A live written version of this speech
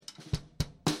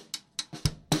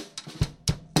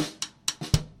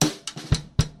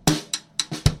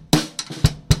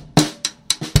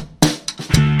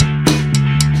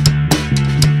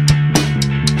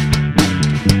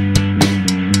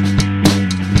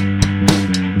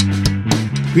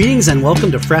Greetings and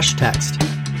welcome to Fresh Text.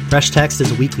 Fresh Text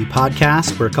is a weekly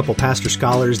podcast where a couple pastor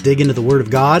scholars dig into the Word of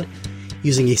God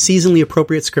using a seasonally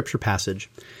appropriate scripture passage.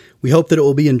 We hope that it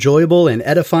will be enjoyable and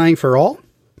edifying for all,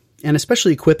 and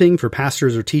especially equipping for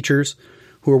pastors or teachers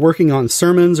who are working on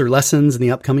sermons or lessons in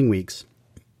the upcoming weeks.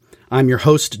 I'm your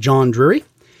host, John Drury.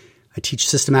 I teach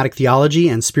systematic theology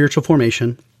and spiritual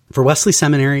formation for Wesley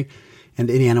Seminary and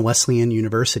Indiana Wesleyan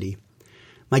University.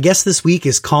 My guest this week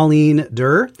is Colleen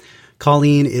Durr.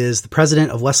 Colleen is the president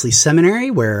of Wesley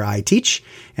Seminary, where I teach,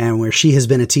 and where she has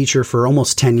been a teacher for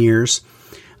almost 10 years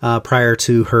prior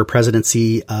to her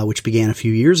presidency, which began a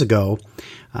few years ago.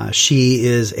 She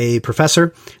is a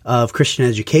professor of Christian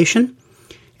education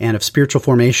and of spiritual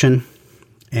formation,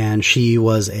 and she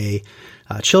was a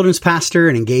children's pastor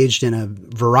and engaged in a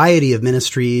variety of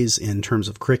ministries in terms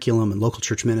of curriculum and local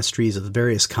church ministries of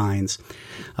various kinds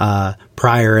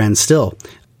prior and still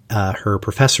her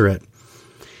professorate.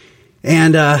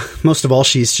 And most of all,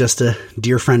 she's just a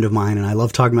dear friend of mine, and I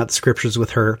love talking about the scriptures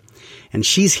with her. And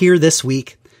she's here this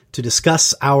week to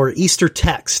discuss our Easter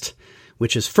text,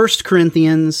 which is 1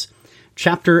 Corinthians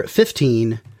chapter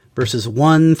 15, verses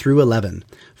 1 through 11.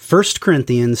 1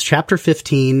 Corinthians chapter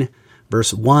 15,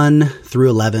 verse 1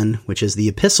 through 11, which is the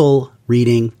epistle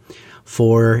reading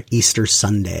for Easter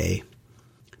Sunday.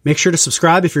 Make sure to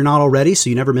subscribe if you're not already so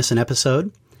you never miss an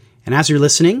episode. And as you're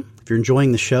listening, if you're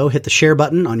enjoying the show, hit the share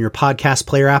button on your podcast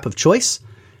player app of choice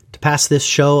to pass this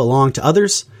show along to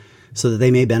others so that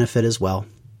they may benefit as well.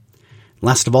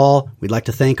 Last of all, we'd like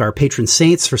to thank our patron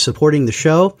saints for supporting the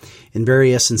show in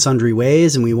various and sundry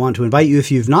ways, and we want to invite you,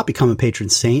 if you've not become a patron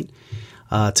saint,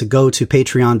 to go to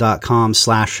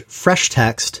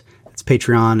patreon.com/freshtext. It's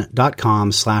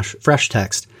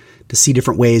patreon.com/freshtext to see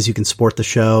different ways you can support the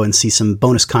show and see some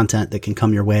bonus content that can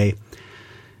come your way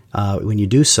when you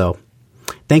do so.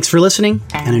 Thanks for listening,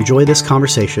 and enjoy this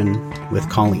conversation with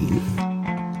Colleen.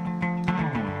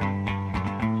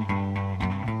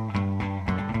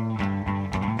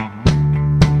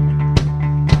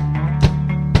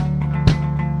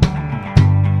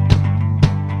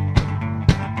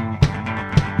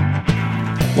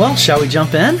 Well, shall we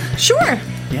jump in? Sure.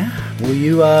 Yeah. Will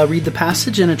you read the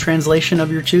passage in a translation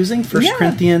of your choosing? 1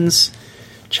 Corinthians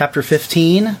chapter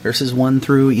 15, verses 1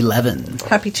 through 11.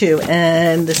 Happy to.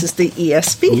 And this is the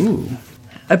ESV. Ooh.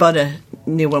 I bought a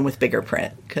new one with bigger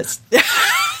print because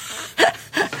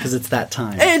it's that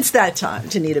time. It's that time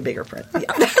to need a bigger print.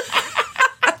 Yeah.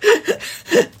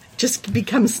 Just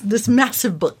becomes this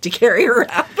massive book to carry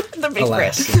around. The big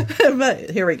print.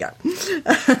 But here we go.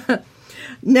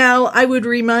 Now I would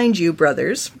remind you,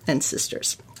 brothers and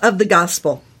sisters, of the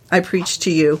gospel I preached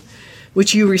to you,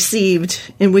 which you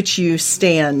received, in which you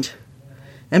stand,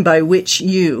 and by which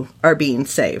you are being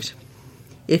saved,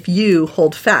 if you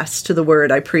hold fast to the word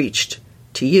I preached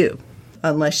to you,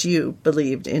 unless you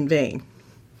believed in vain.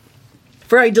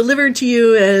 For I delivered to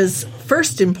you as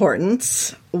first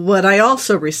importance what I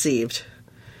also received,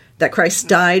 that Christ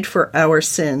died for our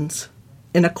sins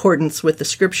in accordance with the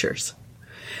Scriptures,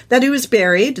 that he was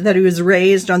buried, that he was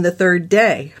raised on the third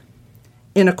day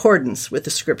in accordance with the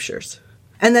Scriptures,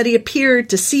 and that he appeared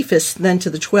to Cephas, then to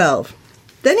the 12.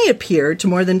 Then he appeared to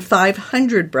more than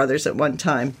 500 brothers at one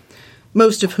time,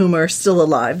 most of whom are still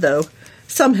alive, though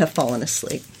some have fallen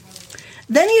asleep.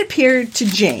 Then he appeared to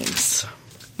James,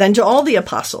 then to all the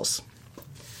apostles.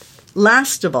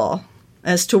 Last of all,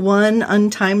 as to one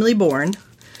untimely born,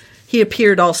 he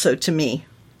appeared also to me.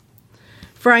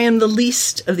 For I am the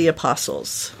least of the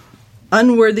apostles,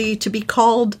 unworthy to be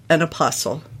called an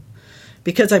apostle,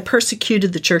 because I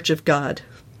persecuted the church of God.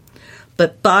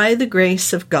 But by the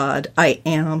grace of God, I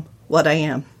am what I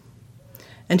am.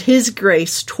 And his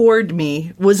grace toward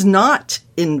me was not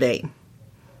in vain.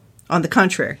 On the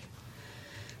contrary,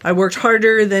 I worked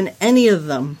harder than any of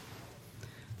them,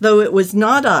 though it was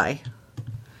not I,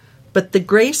 but the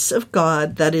grace of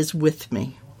God that is with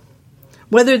me.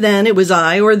 Whether then it was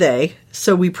I or they,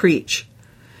 so we preach.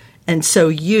 And so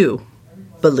you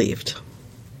believed.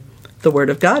 The word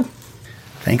of God.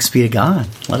 Thanks be to God.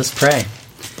 Let us pray.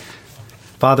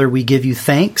 Father, we give you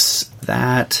thanks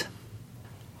that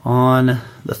on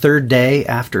the third day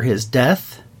after his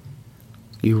death,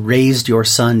 you raised your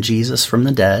son Jesus from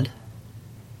the dead,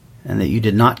 and that you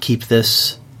did not keep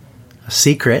this a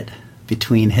secret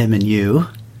between him and you,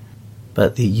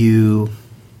 but that you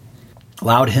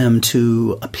allowed him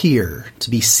to appear,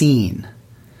 to be seen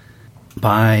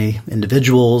by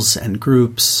individuals and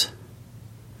groups,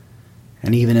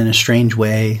 and even in a strange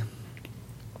way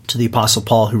to the Apostle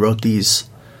Paul, who wrote these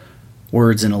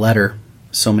words in a letter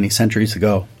so many centuries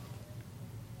ago.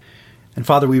 And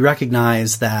Father, we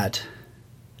recognize that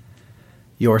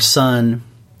your Son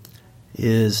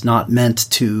is not meant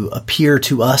to appear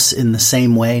to us in the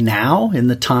same way now, in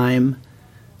the time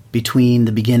between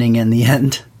the beginning and the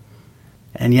end.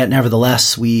 And yet,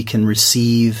 nevertheless, we can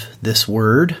receive this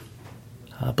word,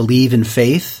 believe in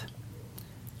faith,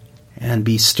 and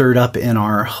be stirred up in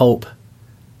our hope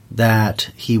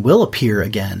that he will appear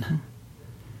again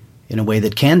in a way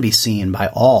that can be seen by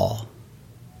all,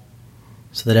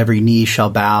 so that every knee shall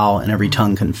bow and every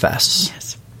tongue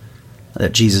confess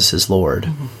that Jesus is Lord.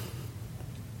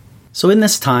 So in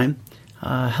this time,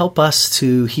 help us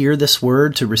to hear this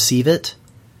word, to receive it,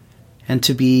 and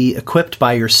to be equipped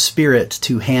by your Spirit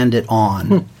to hand it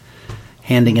on.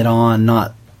 Handing it on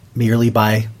not merely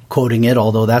by quoting it,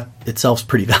 although that itself is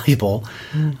pretty valuable,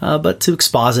 but to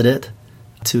exposit it,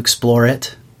 to explore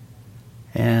it,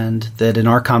 and that in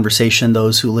our conversation,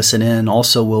 those who listen in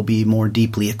also will be more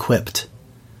deeply equipped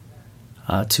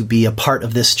to be a part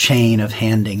of this chain of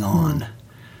handing on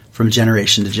from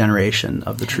generation to generation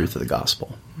of the truth of the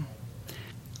gospel.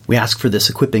 We ask for this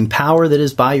equipping power that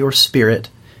is by your Spirit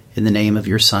in the name of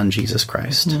your Son, Jesus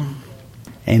Christ.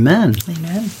 Amen.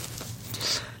 Amen.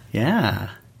 Yeah.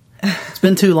 It's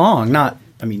been too long.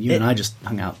 You and I just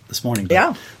hung out this morning.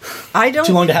 Yeah.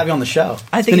 Too long to have you on the show.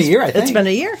 I think it's been a year, I think. It's been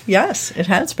a year. Yes, it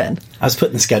has been. I was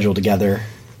putting the schedule together,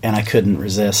 and I couldn't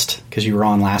resist because you were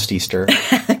on last Easter.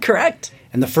 Correct.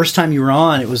 And the first time you were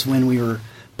on, it was when we were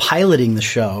piloting the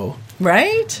show.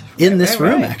 Right. In this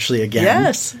room, actually, again.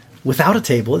 Yes. Without a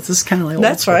table. It's just kind of like old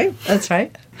That's school. right. That's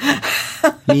right.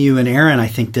 Me, you, and Aaron, I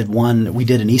think, we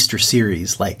did an Easter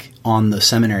series, like, on the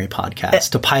seminary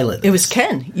podcast to pilot this. It was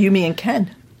Ken. You, me, and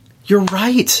Ken. You're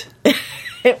right.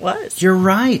 It was. You're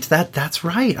right. That's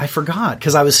right. I forgot,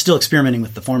 because I was still experimenting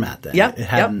with the format then. Yep. It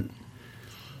hadn't.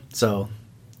 So,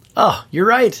 you're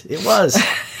right. It was.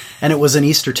 And it was an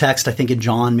Easter text, I think, in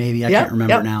John, maybe. I can't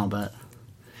remember now, but...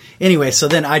 Anyway, so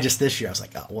then this year I was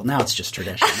like, now it's just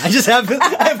tradition. I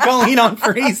have Colleen on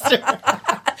for Easter.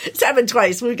 It's happened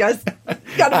twice. We got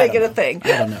to make it a thing. I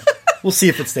don't know. We'll see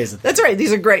if it stays a thing. That's right.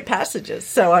 These are great passages,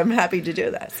 so I'm happy to do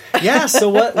that. Yeah, so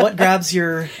what grabs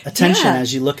your attention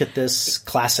as you look at this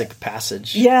classic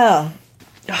passage? Yeah.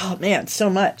 Oh, man,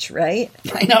 so much, right?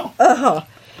 I know.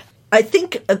 I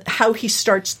think how he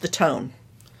starts the tone.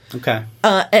 Okay.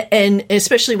 And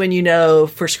especially when you know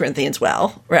 1 Corinthians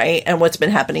well, right? And what's been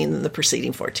happening in the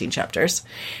preceding 14 chapters.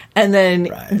 And then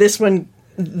this one,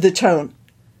 the tone.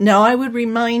 Now I would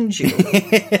remind you.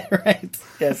 Right.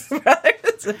 Yes. Right?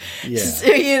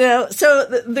 Yeah.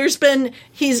 So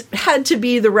he's had to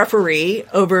be the referee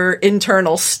over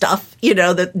internal stuff,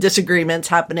 the disagreements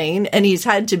happening. And he's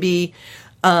had to be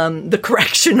the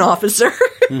correction officer,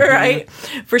 right?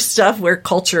 For stuff where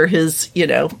culture has,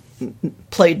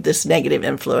 played this negative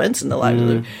influence in the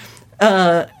lives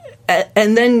of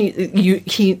and then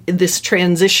this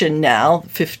transition now,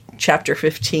 chapter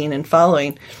 15 and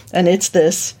following, and it's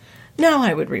this. Now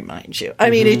I would remind you. I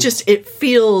mean, it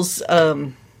feels.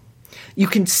 You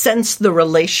can sense the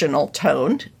relational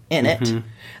tone in it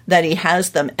that he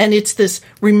has them, and it's this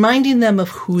reminding them of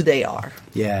who they are.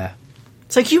 Yeah,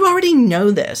 it's like you already know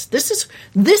this. This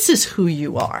is who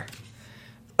you are.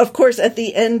 Of course, at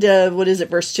the end of,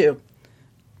 verse 2?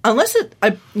 Unless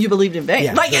you believed in vain.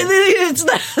 Yeah, it's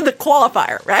the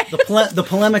qualifier, right? The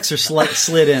polemics are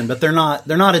slid in, but they're not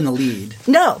in the lead.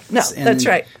 No, that's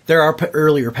right. There are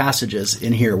earlier passages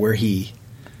in here where he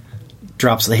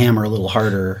drops the hammer a little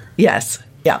harder. Yes,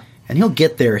 yeah. And he'll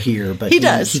get there here, but he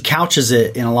does. He couches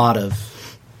it in a lot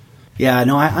of... Yeah,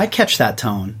 no, I catch that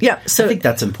tone. Yeah, so... I think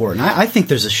that's important. I think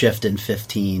there's a shift in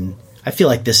 15. I feel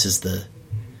like this is the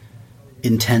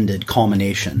intended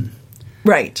culmination.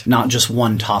 Right. Not just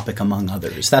one topic among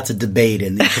others. That's a debate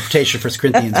in the interpretation of 1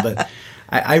 Corinthians, but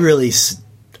I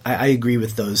agree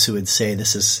with those who would say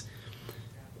this is...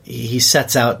 He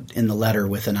sets out in the letter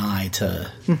with an eye to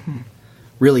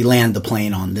really land the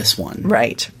plane on this one.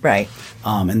 Right.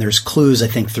 And there's clues, I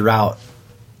think, throughout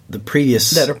the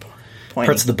previous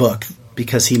parts of the book,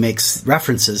 because he makes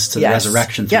references to the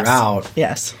resurrection throughout.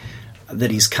 Yes.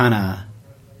 That he's kind of...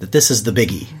 That this is the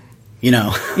biggie.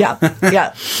 Yeah.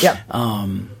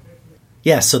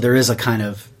 So there is a kind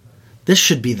of, this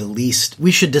should be the least,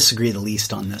 we should disagree the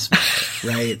least on this matter,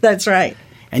 right? That's right.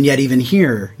 And yet even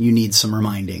here, you need some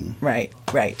reminding. Right.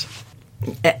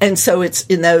 And so it's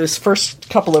in those first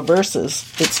couple of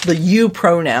verses, it's the you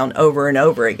pronoun over and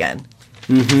over again.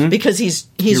 Mm-hmm. Because he's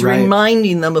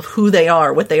reminding them of who they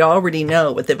are, what they already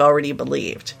know, what they've already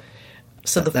believed.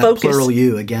 So the focus... plural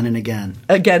you again and again.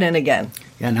 Again and again.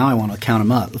 Yeah, now I want to count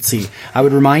them up. Let's see. I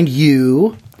would remind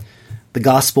you the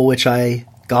gospel which I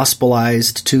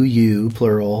gospelized to you,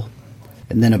 plural,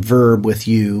 and then a verb with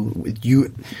you,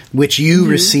 which you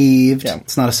received. Yeah.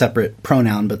 It's not a separate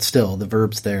pronoun, but still, the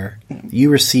verb's there. You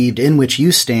received, in which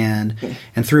you stand,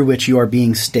 and through which you are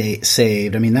being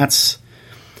saved. I mean, that's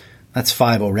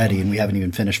 5 already, and we haven't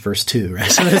even finished verse 2,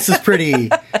 right? So this is pretty...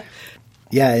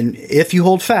 Yeah, and if you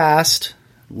hold fast,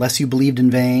 lest you believed in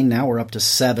vain, now we're up to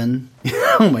 7.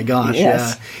 Oh my gosh,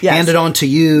 Yes. yeah. Yes. Handed on to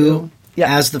you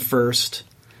Yeah. as the first,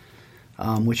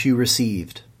 which you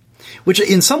received. Which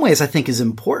in some ways I think is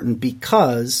important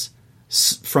because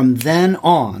from then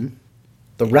on,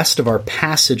 the rest of our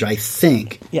passage, I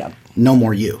think, no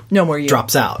more you. No more you.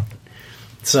 Drops out.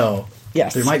 So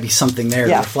Yes. there might be something there to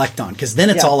Yeah. reflect on, because then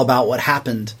it's Yeah. all about what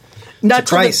happened Not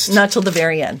to Christ. not till the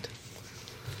very end.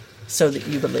 So that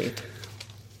you believe.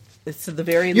 It's to the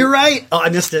very... You're right. Oh, I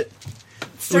missed it.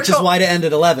 Which is Circle. why to end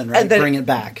at 11, right? And then Bring it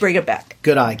back. Bring it back.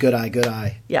 Good eye, good eye, good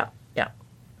eye. Yeah, yeah.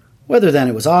 Whether then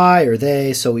it was I or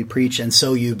they, so we preach and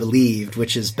so you believed,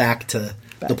 which is back to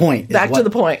the point. Back to the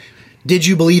point. Did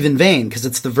you believe in vain? Because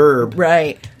it's the verb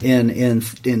Right.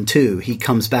 in 2. He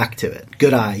comes back to it.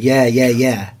 Good eye. Yeah, yeah,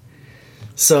 yeah.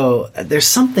 So there's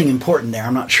something important there.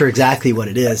 I'm not sure exactly what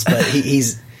it is, but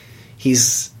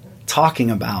he's talking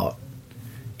about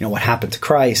what happened to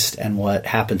Christ and what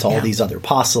happened to all these other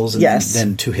apostles, and Yes.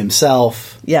 then to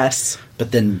himself. Yes.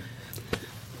 But then,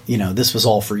 this was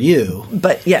all for you.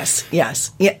 But yes. Yeah,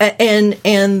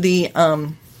 and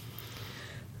the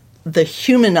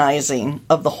humanizing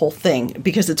of the whole thing,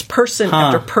 because it's person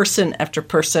after person after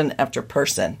person after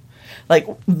person. Like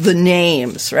the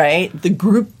names, right?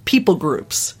 The people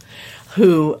groups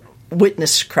who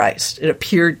witnessed Christ. It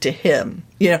appeared to him.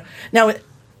 Now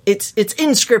it's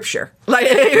in Scripture, like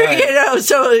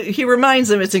so he reminds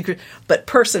them it's in, but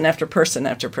person after person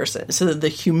after person. So the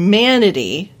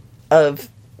humanity of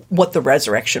what the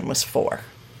resurrection was for.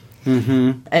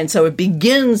 Mm-hmm. And so it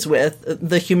begins with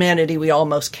the humanity we all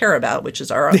most care about, which is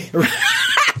our own.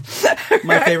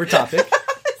 My favorite topic.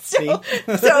 So,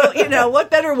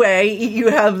 what better way? You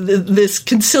have this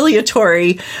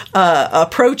conciliatory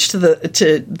approach to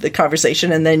the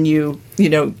conversation, and then you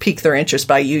pique their interest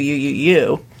by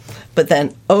you. But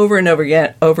then over and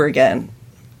over again,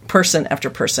 person after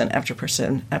person after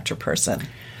person after person.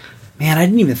 Man, I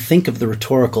didn't even think of the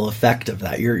rhetorical effect of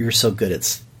that. You're so good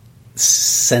at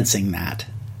sensing that.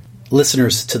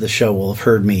 Listeners to the show will have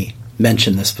heard me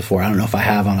mention this before. I don't know if I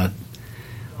have on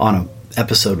a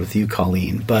episode with you,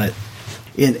 Colleen, but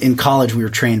in college we were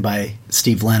trained by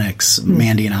Steve Lennox,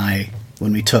 Mandy and I,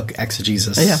 when we took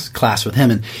exegesis class with him,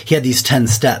 and he had these 10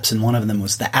 steps, and one of them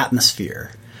was the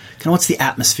atmosphere. What's the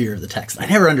atmosphere of the text? I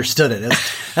never understood it.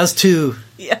 That was too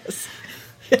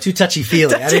too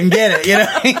touchy-feely. I didn't get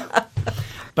it,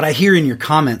 But I hear in your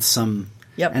comments some,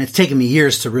 and it's taken me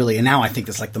years to really, and now I think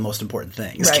that's like the most important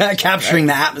thing, is capturing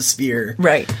the atmosphere.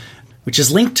 Right. Which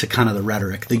is linked to kind of the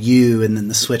rhetoric, the you and then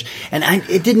the switch. And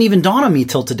it didn't even dawn on me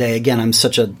till today. Again, I'm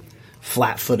such a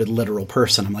flat-footed, literal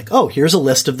person. I'm like, oh, here's a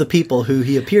list of the people who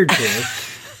he appeared to.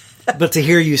 But to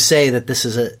hear you say that this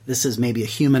is maybe a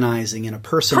humanizing and a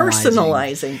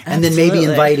personalizing. And then maybe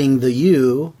inviting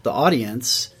the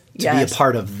audience, to be a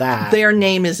part of that. Their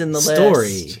name is in the story.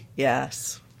 list.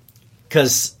 Yes.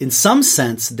 Because in some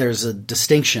sense, there's a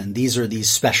distinction. These are these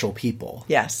special people.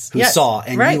 Yes. Who saw,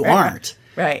 and you aren't.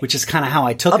 Right. Which is kind of how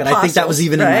I took Apostles, it. I think that was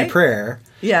even in my prayer.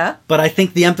 Yeah. But I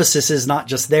think the emphasis is not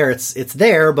just there. It's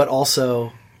there, but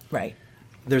also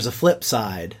there's a flip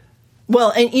side.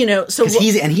 Well, and so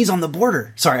he's on the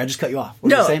border. Sorry, I just cut you off.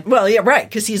 What were you saying? Well, yeah, right,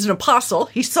 because he's an apostle.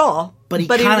 He saw, but he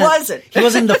wasn't. He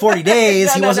wasn't the 40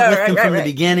 days. He wasn't with them from the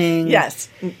beginning. Yes,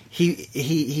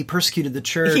 he persecuted the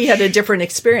church. He had a different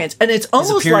experience, and it's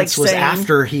almost his appearance like was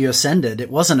after he ascended. It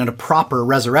wasn't a proper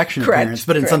resurrection appearance,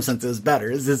 but in some sense it was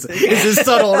better. Is this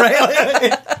subtle,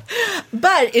 right?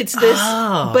 But it's this.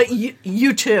 But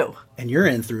you too. And you're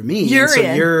in through me. You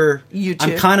too.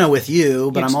 I'm kind of with you,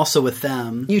 but I'm also with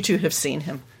them. You too have seen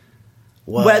him.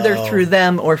 Whoa. Whether through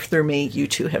them or through me, you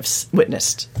too have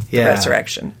witnessed the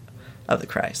resurrection of the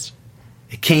Christ.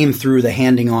 It came through the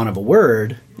handing on of a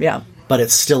word. Yeah. But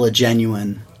it's still a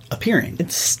genuine appearing.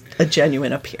 It's a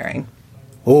genuine appearing.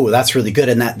 Oh, that's really good.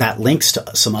 And that links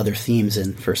to some other themes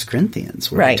in 1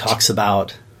 Corinthians, where he talks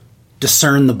about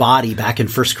discern the body back in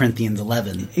 1 Corinthians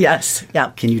 11. Yes. Yeah.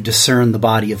 Can you discern the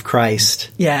body of Christ?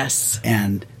 Yes.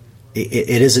 And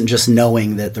it isn't just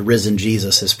knowing that the risen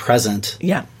Jesus is present.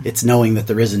 Yeah. It's knowing that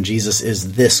the risen Jesus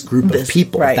is this group of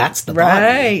people. Right. That's the body.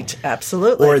 Right.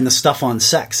 Absolutely. Or in the stuff on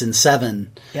sex in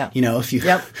 7. Yeah.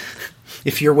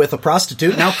 If you're with a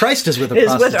prostitute, now Christ is with a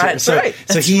prostitute. That's right.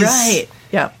 That's right.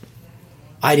 Yeah.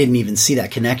 I didn't even see that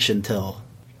connection till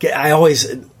I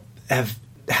always have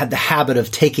had the habit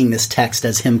of taking this text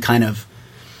as him kind of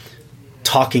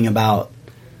talking about,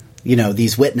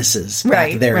 these witnesses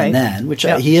back there and then, which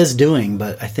he is doing,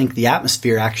 but I think the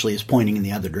atmosphere actually is pointing in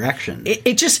the other direction.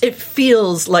 It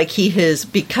feels like he has,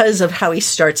 because of how he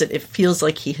starts it, it feels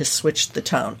like he has switched the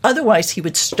tone. Otherwise, he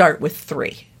would start with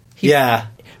 3.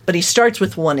 But he starts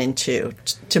with 1 and 2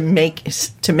 to make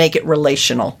it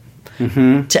relational,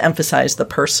 to emphasize the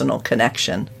personal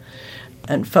connection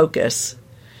and focus.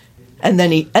 And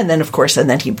then he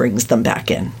brings them back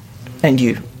in, and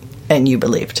you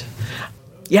believed.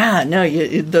 Yeah, no,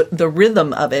 the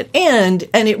rhythm of it, and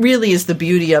it really is the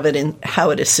beauty of it in how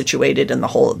it is situated in the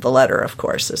whole of the letter, of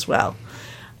course, as well.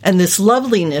 And this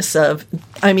loveliness of,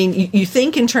 you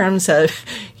think in terms of,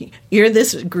 you're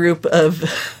this group of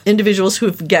individuals who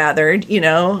have gathered,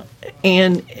 and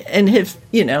have,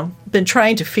 been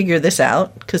trying to figure this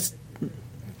out, because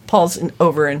Paul's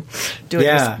over and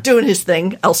doing his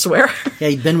thing elsewhere. Yeah,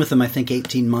 he'd been with them, I think,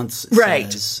 18 months.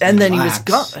 Right. And then he was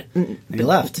gone. And he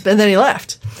left. And then he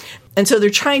left. And so they're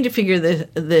trying to figure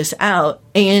this out.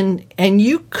 And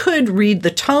you could read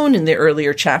the tone in the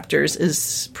earlier chapters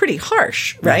is pretty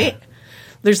harsh, right? Yeah.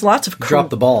 There's lots of... Drop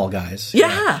the ball, guys.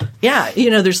 Yeah.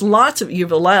 There's lots of...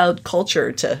 You've allowed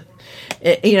culture to...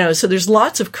 so there's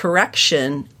lots of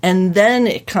correction, and then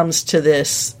it comes to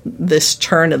this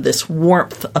turn of this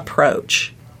warmth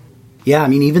approach. Yeah,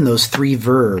 even those 3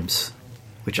 verbs,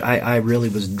 which I really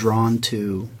was drawn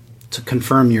to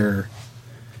confirm your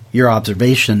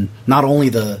observation. Not only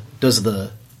does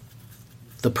the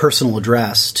personal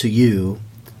address to you,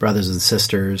 brothers and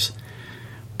sisters,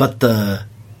 but the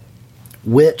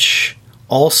which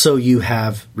also you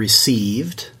have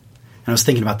received. And I was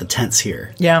thinking about the tense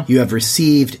here. Yeah. You have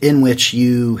received, in which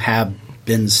you have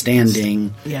been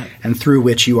standing, and through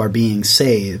which you are being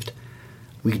saved.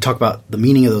 We can talk about the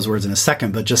meaning of those words in a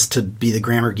second, but just to be the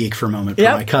grammar geek for a moment, for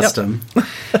my custom.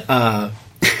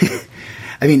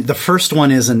 The first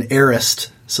one is an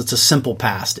aorist, so it's a simple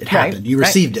past. It happened. You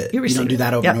received it. You don't do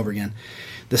that over and over again.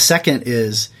 The second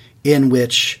is in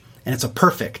which, and it's a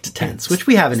perfect tense, which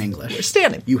we have in English. You're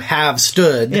standing. You have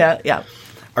stood. Yeah.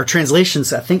 Our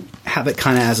translations, I think, have it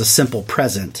kind of as a simple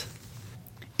present,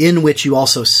 in which you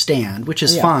also stand, which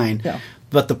is fine. Yeah.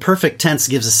 But the perfect tense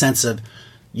gives a sense of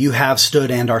you have stood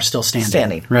and are still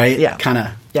standing. Right? Yeah. Kind of.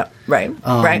 Yeah. Right.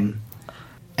 Right.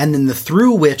 And then the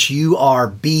through which you are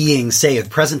being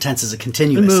saved. Present tense is a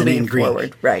continuous moving in Greek.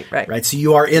 Forward. Right. So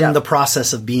you are in the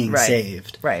process of being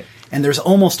saved. Right. And there's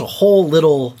almost a whole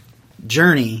little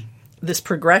journey. This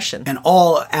progression. And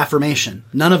all affirmation.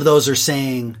 None of those are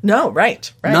saying... No,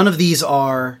 right. None of these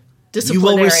are... You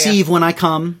will receive when I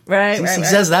come. Right. He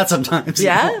says that sometimes.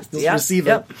 Yeah. You'll receive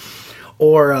it.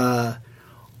 Or,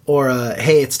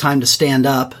 hey, it's time to stand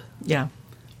up. Yeah.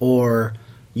 Or,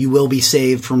 you will be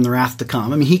saved from the wrath to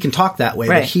come. He can talk that way,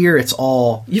 but here it's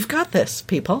all... You've got this,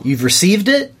 people. You've received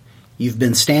it, you've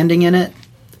been standing in it,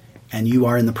 and you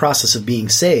are in the process of being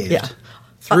saved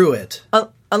through it.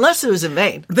 Unless it was in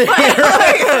vain.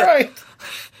 Right.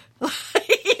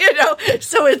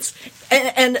 So it's...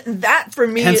 And that, for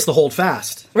me... Hence the hold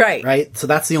fast. Right. Right? So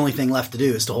that's the only thing left to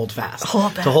do, is to hold fast.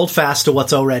 To hold fast to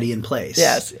what's already in place.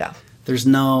 Yes, yeah. There's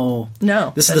no...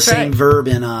 This is the same verb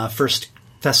in 1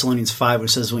 Thessalonians 5,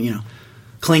 which says,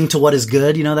 cling to what is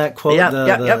good. You know that quote?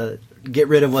 Get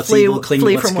rid of what's evil, cling to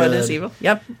what's good. Flee from what is evil.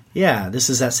 Yep. Yeah, this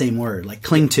is that same word. Like,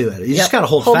 cling to it. You just got to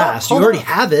hold fast. You already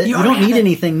have it. You don't need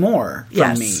anything more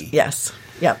from me. Yes.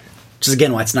 Yep. Which is,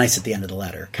 again, why it's nice at the end of the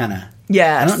letter. Kind of...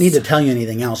 Yes. I don't need to tell you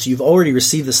anything else. You've already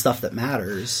received the stuff that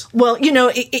matters. Well,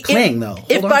 cling, though.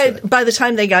 If by the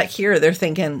time they got here, they're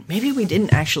thinking, maybe we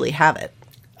didn't actually have it.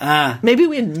 Maybe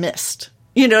we had missed.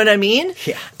 You know what I mean?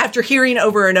 Yeah. After hearing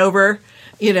over and over,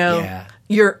 your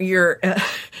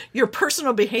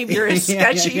personal behavior is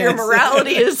sketchy. Your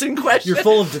morality is in question. You're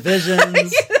full of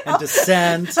divisions and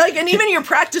dissent. And even your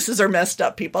practices are messed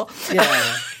up, people.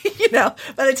 Yeah.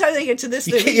 By the time they get to this,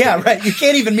 you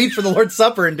can't even meet for the Lord's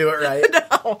Supper and do it right.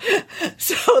 No.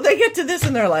 So they get to this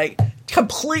and they're like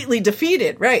completely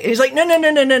defeated, right? And he's like,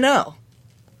 no.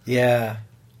 Yeah,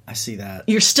 I see that.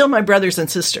 You're still my brothers and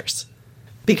sisters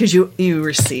because you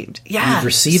received. Yeah, you've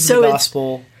received the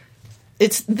gospel.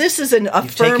 This is an affirming.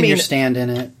 You've taken your stand in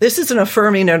it. This is an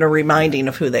affirming and a reminding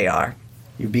of who they are.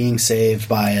 You're being saved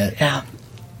by it. Yeah,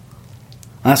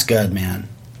 that's good, man.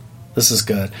 This is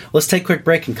good. Let's take a quick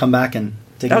break and come back and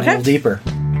dig a little deeper.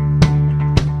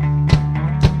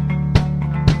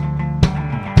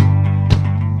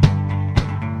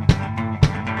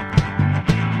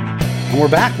 And we're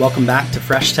back. Welcome back to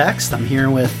Fresh Text. I'm here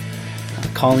with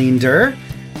Colleen Durr,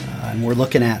 and we're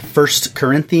looking at 1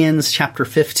 Corinthians chapter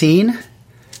 15,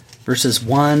 verses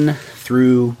 1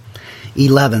 through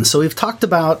 11. So we've talked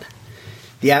about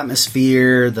the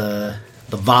atmosphere, the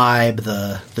vibe,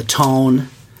 the tone,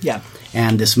 Yeah.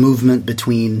 and this movement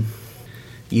between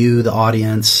you, the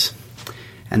audience,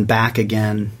 and back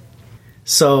again.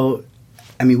 So,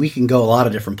 I mean, we can go a lot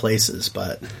of different places,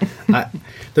 but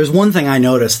there's one thing I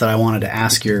noticed that I wanted to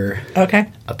ask your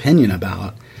opinion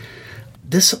about.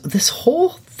 This whole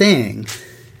thing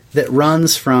that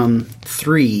runs from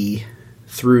 3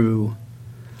 through,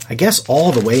 I guess,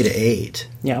 all the way to 8.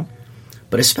 Yeah.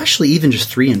 But especially even just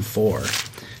 3 and 4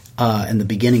 and the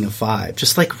beginning of 5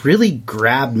 just like really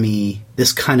grabbed me,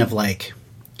 this kind of like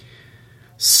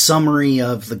summary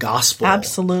of the gospel.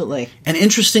 Absolutely. And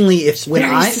interestingly, if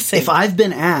I've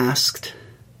been asked,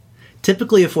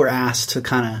 typically if we're asked to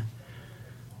kind of,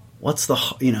 what's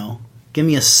the, give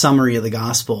me a summary of the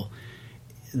gospel,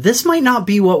 this might not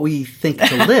be what we think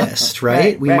to list,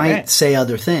 right? We might say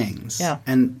other things. Yeah.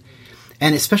 And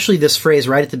especially this phrase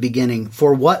right at the beginning,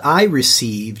 for what I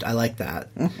received, I like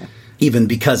that. Mm-hmm. Even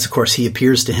because, of course, he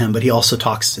appears to him, but he also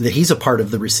talks that he's a part of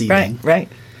the receiving. Right.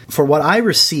 For what I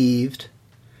received,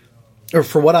 or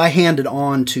for what I handed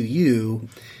on to you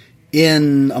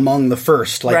in among the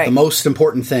first, like the most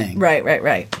important thing.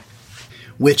 Right.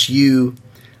 Which you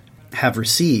have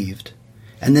received.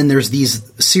 And then there's these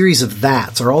series of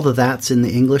that's. Are all the that's in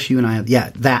the English you and I have?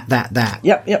 Yeah, that.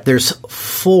 Yep. There's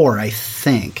 4, I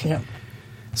think. Yep.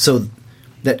 So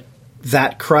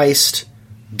that Christ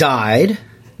died,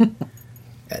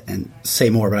 and say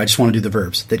more, but I just want to do the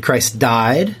verbs. That Christ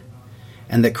died,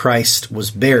 and that Christ was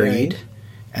buried.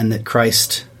 And that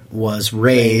Christ was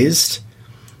raised,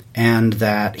 and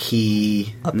that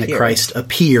Christ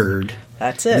appeared.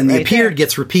 That's it. And the appeared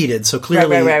gets repeated, so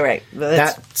clearly right.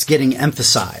 That's getting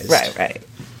emphasized.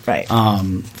 Right.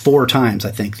 4 times,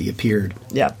 I think, the appeared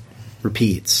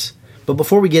repeats. But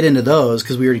before we get into those,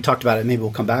 because we already talked about it, maybe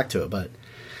we'll come back to it, but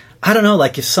I don't know,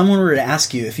 like if someone were to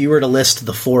ask you, if you were to list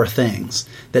the 4 things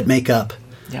that make up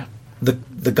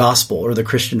the gospel or the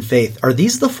Christian faith, are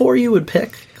these the 4 you would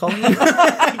pick?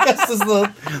 I guess is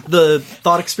the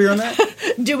thought experiment.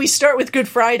 Do we start with Good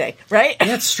Friday, right?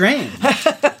 Yeah, it's strange.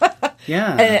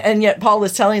 Yeah. And yet Paul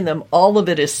is telling them all of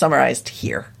it is summarized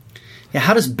here. Yeah,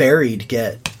 how does buried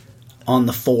get on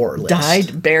the 4 list?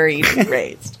 Died, buried,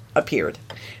 raised, appeared.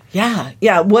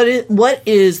 Yeah. What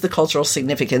is the cultural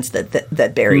significance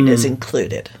that buried is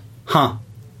included? Huh.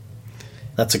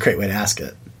 That's a great way to ask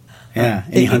it. Yeah.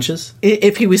 Any hunches?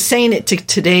 If he was saying it to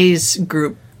today's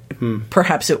group,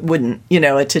 perhaps it wouldn't.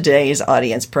 At today's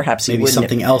audience, perhaps maybe wouldn't.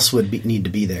 Something else would need to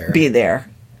be there.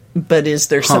 But is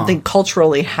there something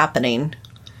culturally happening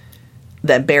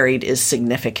that buried is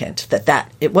significant?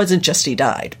 That it wasn't just he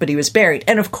died, but he was buried.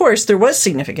 And of course, there was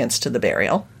significance to the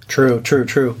burial. True.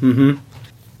 Mm-hmm.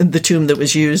 The tomb that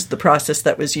was used, the process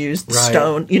that was used, the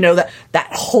stone,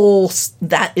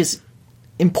 that is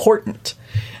important.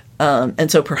 And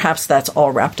so perhaps that's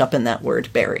all wrapped up in that word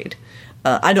buried.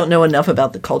 I don't know enough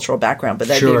about the cultural background, but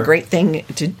that'd be a great thing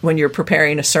when you're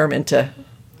preparing a sermon to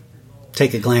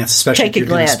take a glance, especially if you're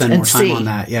going to spend more time on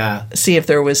that. Yeah. See if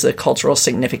there was a cultural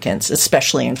significance,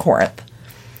 especially in Corinth,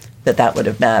 that would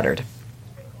have mattered.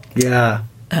 Yeah.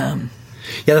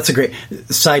 That's a great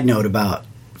side note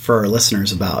for our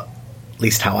listeners about at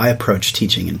least how I approach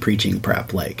teaching and preaching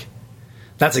prep. Like,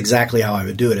 that's exactly how I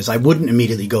would do it. Is I wouldn't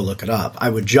immediately go look it up. I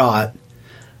would jot,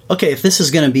 okay, if this is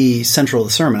going to be central to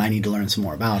the sermon, I need to learn some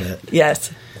more about it.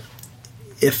 Yes.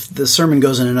 If the sermon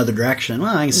goes in another direction,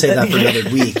 well, I can save that for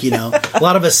another week. A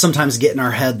lot of us sometimes get in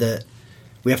our head that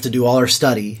we have to do all our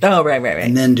study. Oh, right.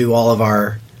 And then do all of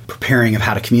our preparing of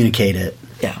how to communicate it.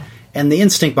 Yeah. And the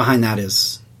instinct behind that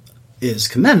is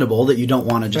commendable, that you don't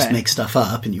want to just make stuff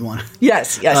up and you want to.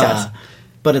 Yes.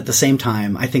 But at the same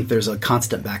time, I think there's a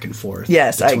constant back and forth.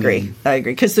 Yes, I agree.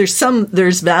 Because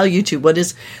there's value to what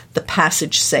is the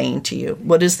passage saying to you?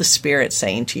 What is the Spirit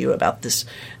saying to you about this?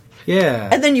 Yeah.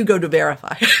 And then you go to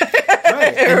verify.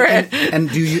 Right.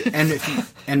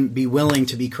 And be willing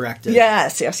to be corrected.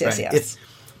 Yes.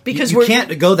 Because you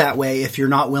can't go that way if you're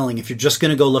not willing, if you're just going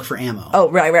to go look for ammo. Oh,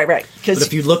 right. But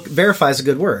if you verify is a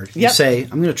good word. You say, I'm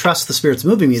going to trust the Spirit's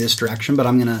moving me this direction, but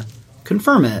I'm going to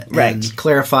confirm it and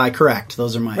clarify, correct.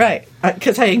 Those are my... Right.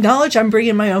 Because I acknowledge I'm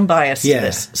bringing my own bias to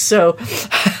this. So,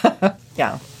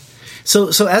 yeah. So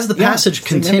as the passage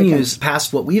continues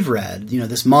past what we've read,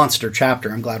 this monster chapter,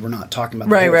 I'm glad we're not talking about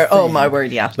the whole thing. Oh, my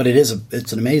word, yeah. But it's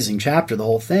an amazing chapter, the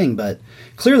whole thing. But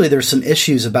clearly there's some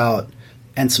issues about,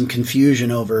 and some confusion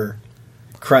over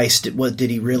Christ. What did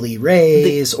he really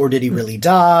raise, or did he really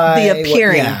die? The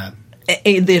appearing.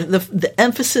 The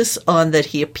emphasis on that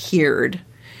he appeared.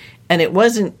 And it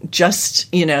wasn't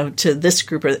just, to this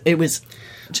group. It was...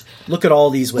 Look at all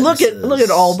these witnesses. Look at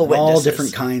all the witnesses. All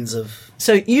different kinds of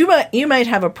So you might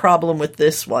have a problem with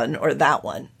this one or that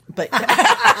one, but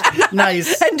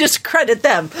Nice. and discredit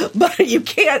them, but you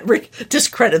can't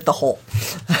discredit the whole.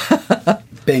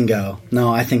 Bingo.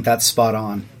 No, I think that's spot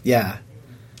on. Yeah.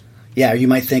 Yeah, you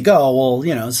might think, oh,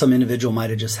 well, some individual might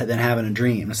have just been having a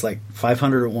dream. It's like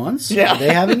 500 at once? Yeah. Are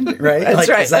they having, right? That's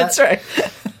right, that's right.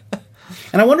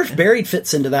 And I wonder if buried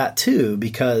fits into that too,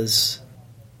 because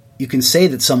you can say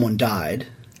that someone died,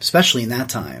 especially in that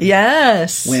time.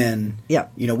 Yes. When, Yeah.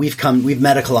 we've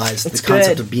medicalized It's the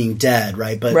concept good. of being dead,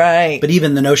 right? But, Right. But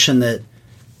even the notion that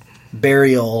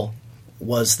burial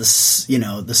was the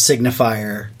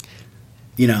signifier,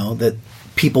 that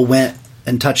people went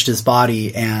and touched his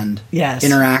body and Yes.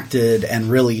 interacted and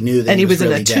really knew that And he was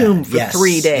really in a tomb dead. for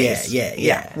 3 days.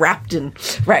 Yeah. Wrapped in,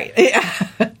 right. Yeah.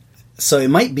 So it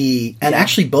might be, and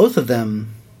actually both of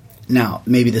them, now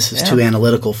maybe this is too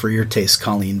analytical for your taste,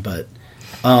 Colleen, but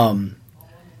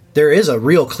there is a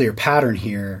real clear pattern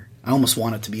here. I almost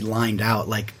want it to be lined out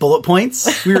like bullet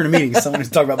points. We were in a meeting, someone was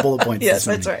talking about bullet points. Yes,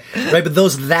 this that's morning. Right, but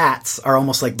those that's are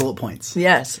almost like bullet points.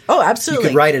 Yes. Oh, You absolutely.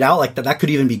 could write it out like that. That could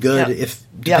even be good Yep. if,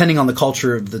 depending on the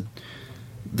culture of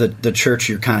the church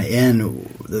you're kind of in,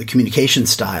 the communication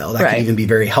style, that Right. could even be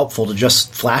very helpful to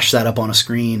just flash that up on a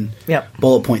screen, Yep.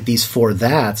 bullet point these 4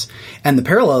 that's. And the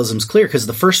parallelism's clear because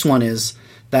the first one is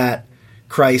that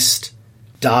Christ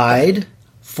died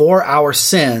for our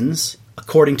sins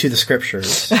according to the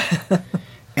scriptures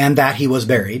and that he was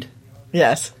buried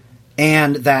Yes.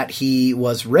 and that he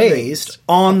was raised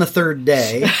on the 3rd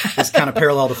day is kind of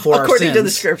parallel to for our sins. According to the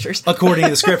scriptures. According to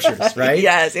the scriptures, right?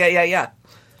 Yes. Yeah.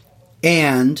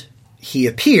 And he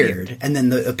appeared, and then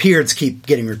the appeareds keep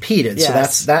getting repeated.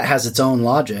 Yes. So that has its own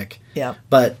logic. Yeah.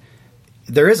 But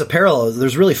there is a parallel.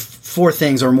 There's really 4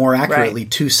 things, or more accurately,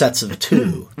 Right. 2 sets of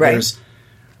 2. Right. There's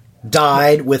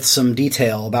died with some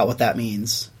detail about what that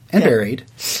means, and Yeah. buried.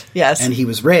 Yes. And he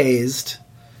was raised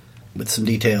with some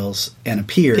details and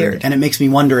appeared. Appeared. And it makes me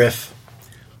wonder if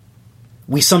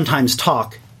we sometimes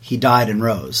talk, he died and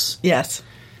rose. Yes.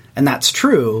 And that's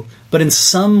true, but in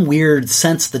some weird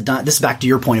sense, this is back to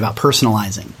your point about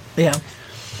personalizing. Yeah.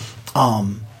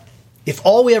 If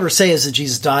all we ever say is that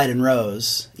Jesus died and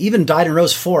rose, even died and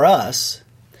rose for us,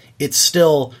 it's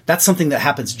still, that's something that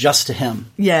happens just to him.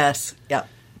 Yes. Yeah.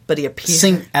 But he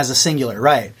appeared. As a singular,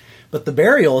 right. But the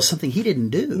burial is something he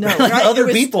didn't do. No, like right. other It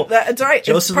was- people. that's right. It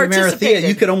Joseph of Arimathea, participated.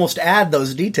 you could almost add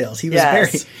those details. He was Yes.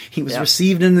 buried. He was Yep.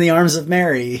 received into the arms of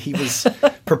Mary. He was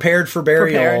prepared for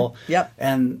burial. Prepared. Yep.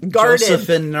 And Guarded. Joseph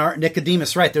and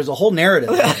Nicodemus, right. There's a whole narrative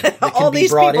that can All be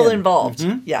these brought people in. involved.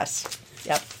 Yes.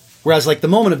 Yep. Whereas like the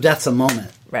moment of death's a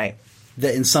moment Right.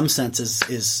 that in some sense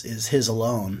is his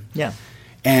alone. Yeah.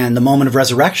 And the moment of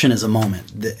resurrection is a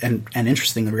moment. And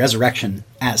interesting, the resurrection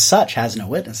as such has no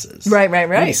witnesses. Right.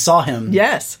 Nobody saw him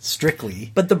Yes.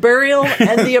 strictly. But the burial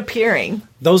and the appearing.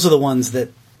 Those are the ones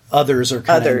that others are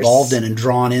kind of involved in and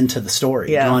drawn into the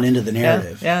story, Yeah. drawn into the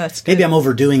narrative. Yeah, that's good. Maybe I'm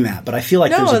overdoing that, but I feel like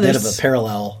No, there's a bit of a there's-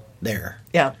 parallel there.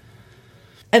 Yeah.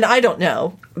 And I don't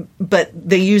know, but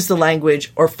they use the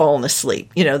language or fallen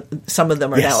asleep. Some of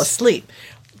them are Yes. now asleep.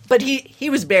 But he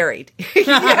was buried.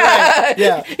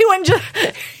 Yeah. He wasn't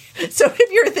just. So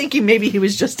if you're thinking maybe he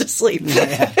was just asleep.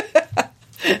 Yeah.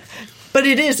 But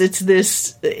it's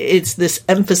this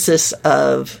emphasis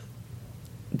of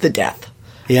the death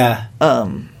Yeah.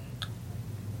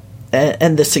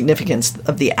 and the significance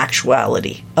of the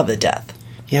actuality of the death.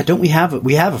 Yeah, don't we have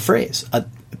a phrase? It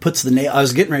puts the nail. I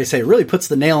was getting ready to say it really puts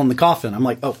the nail in the coffin. I'm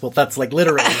like, oh, well, that's like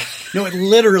literally. No, it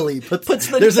literally puts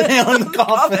there's a nail in the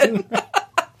coffin.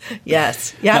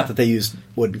 Yes. Yeah. Not that they use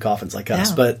wooden coffins like us,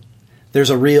 Yeah. but there's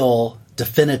a real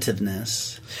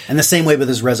definitiveness. And the same way with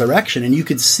his resurrection. And you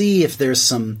could see if there's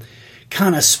some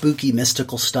kind of spooky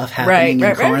mystical stuff happening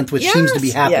in Corinth, which seems to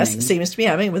be happening. Yes, seems to be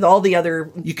happening with all the other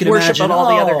You could worship imagine of all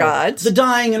the other gods. the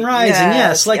dying and rising.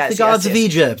 Yes, like the gods of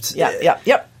Egypt.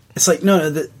 Yep. It's like no,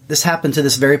 this happened to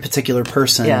this very particular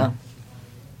person. Yeah.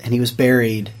 And he was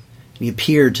buried. And he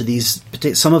appeared to these,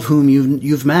 some of whom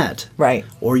you've met, Right.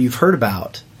 or you've heard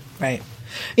about. Right.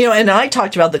 And I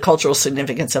talked about the cultural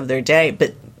significance of their day,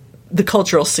 but the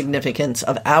cultural significance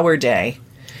of our day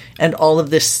and all of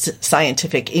this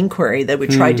scientific inquiry that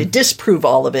would try to disprove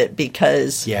all of it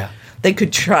because they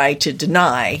could try to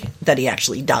deny that he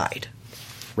actually died.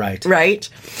 Right. Right?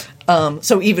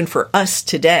 So even for us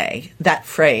today, that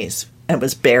phrase, "and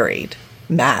was buried,"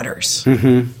 matters.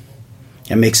 Mm-hmm.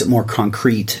 It makes it more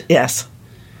concrete. Yes.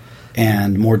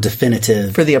 And more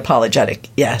definitive. For the apologetic,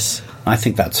 yes. I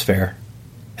think that's fair.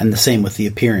 And the same with the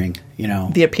appearing,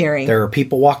 The appearing. There are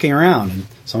people walking around, and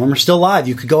some of them are still alive.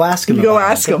 You could go ask them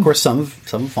about it. Of course, some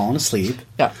have fallen asleep.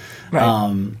 Yeah,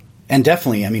 right. And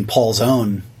definitely, Paul's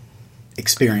own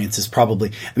experience is probably,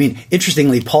 I mean,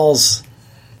 interestingly, Paul's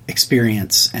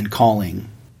experience and calling,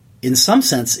 in some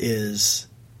sense, is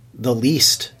the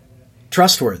least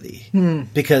trustworthy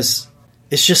because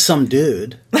it's just some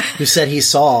dude who said he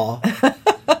saw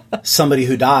somebody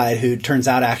who died who turns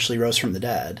out actually rose from the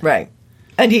dead. Right.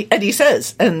 And he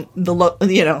says, and what is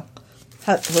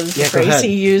the phrase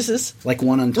he uses? Like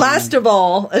one untimely. Last of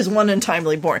all, as one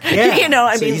untimely born. Yeah.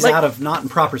 I so mean, he's out of not in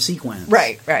proper sequence.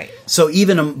 Right, right. So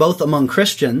even both among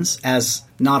Christians as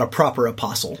not a proper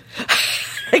apostle.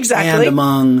 Exactly. And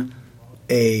among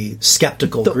a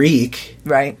skeptical Greek.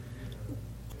 Right.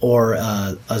 Or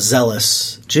a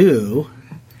zealous Jew,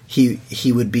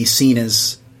 he would be seen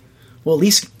as, well, at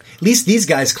least these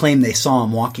guys claim they saw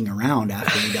him walking around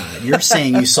after he died. You're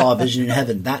saying you saw a vision in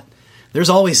heaven. There's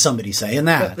always somebody saying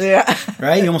that. Yeah.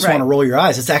 Right? You almost want to roll your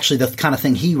eyes. It's actually the kind of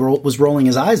thing he was rolling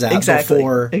his eyes at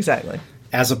before. Exactly.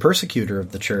 As a persecutor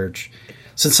of the church.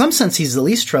 So in some sense, he's the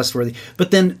least trustworthy.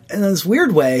 But then, in this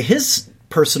weird way, his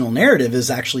personal narrative is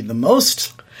actually the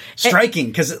most striking.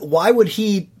 Because why would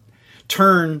he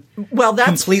turn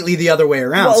completely the other way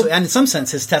around? And in some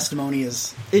sense, his testimony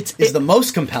is the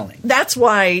most compelling. That's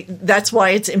why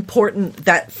it's important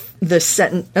that the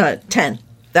sentence 10.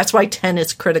 That's why 10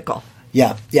 is critical.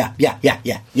 Yeah.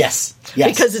 Yes.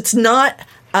 Because it's not.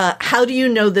 How do you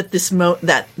know that this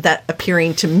that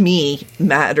appearing to me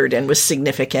mattered and was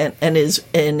significant and is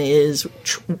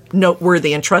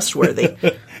noteworthy and trustworthy?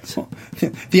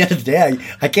 At the end of the day,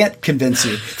 I can't convince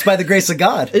you. It's by the grace of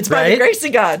God. It's by the grace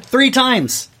of God. 3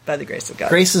 times. By the grace of God.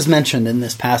 Grace is mentioned in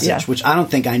this passage, which I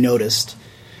don't think I noticed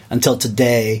until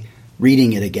today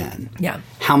reading it again. Yeah.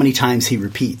 How many times he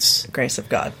repeats. The grace of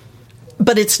God.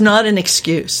 But it's not an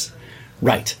excuse.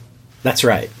 Right. That's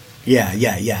right. Yeah.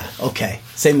 Okay.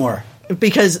 Say more.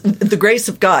 Because the grace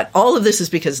of God, all of this is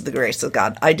because of the grace of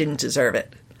God. I didn't deserve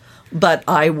it. But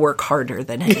I work harder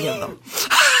than any of them.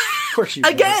 Of course you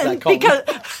again, because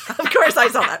of course I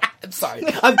saw that. I'm sorry.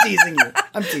 I'm teasing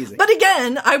you. But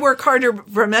again, I work harder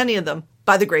for many of them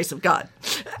by the grace of God.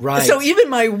 Right. So even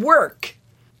my work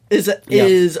is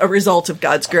a result of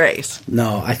God's grace.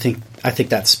 No, I think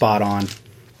that's spot on.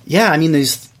 Yeah, I mean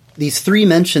these 3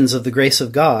 mentions of the grace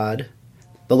of God.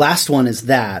 The last one is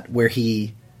that where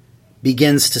he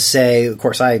begins to say, of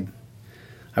course I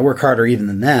work harder even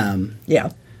than them. Yeah.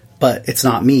 But it's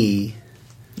not me,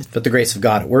 but the grace of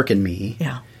God at work in me.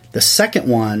 Yeah. The second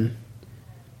one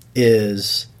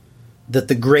is that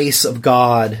the grace of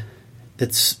God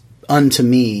that's unto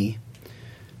me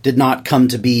did not come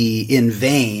to be in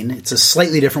vain. It's a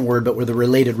slightly different word, but with a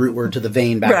related root word to the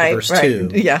vain back in verse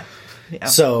 2. Yeah.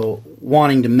 So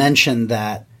wanting to mention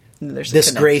that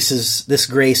this grace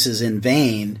is in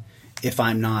vain if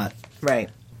I'm not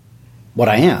what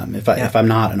I am, if I'm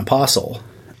not an apostle.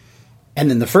 And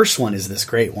then the first one is this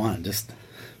great one, just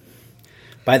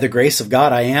by the grace of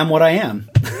God, I am what I am.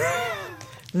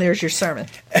 And there's your sermon.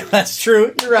 That's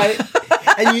true. You're right.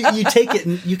 And you take it,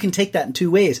 and you can take that in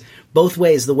 2 ways. Both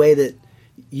ways, the way that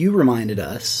you reminded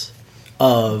us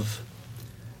of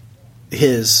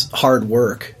his hard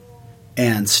work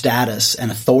and status and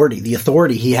authority, the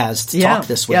authority he has to talk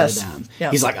this way to them.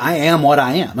 Yeah. He's like, I am what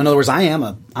I am. In other words, I am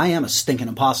a stinking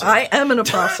apostle. I am an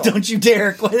apostle. Don't you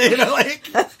dare.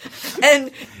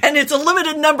 And it's a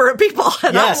limited number of people.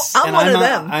 And I'm one of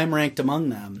them. I'm ranked among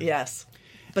them. Yes.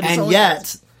 But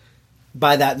yet,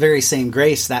 by that very same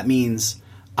grace, that means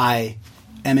I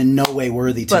am in no way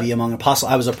worthy to be among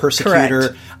apostles. I was a persecutor.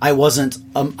 Correct. I wasn't.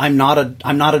 I'm not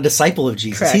a disciple of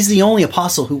Jesus. Correct. He's the only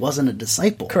apostle who wasn't a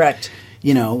disciple. Correct.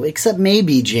 Except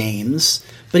maybe James.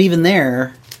 But even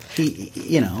there,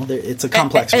 it's a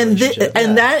complex relationship.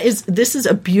 This is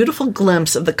a beautiful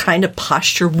glimpse of the kind of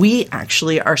posture we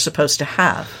actually are supposed to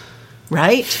have,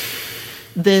 right?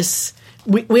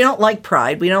 We don't like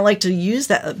pride. We don't like to use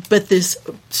that. But this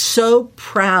so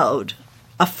proud,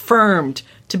 affirmed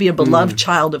to be a beloved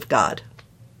child of God,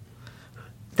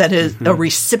 that is a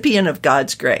recipient of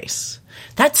God's grace.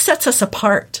 That sets us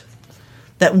apart.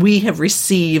 That we have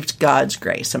received God's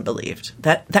grace and believed.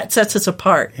 That sets us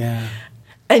apart. Yeah.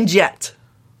 And yet,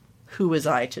 who was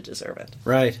I to deserve it?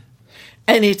 Right.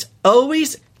 And it's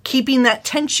always keeping that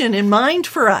tension in mind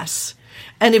for us.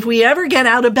 And if we ever get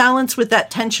out of balance with that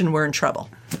tension, we're in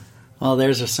trouble. Well,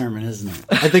 there's a sermon, isn't it?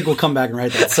 I think we'll come back and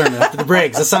write that sermon after the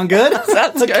break. Does that sound good?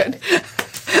 Sounds good.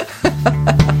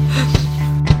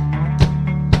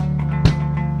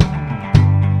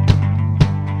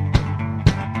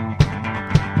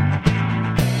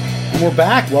 And we're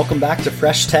back. Welcome back to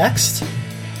Fresh Text.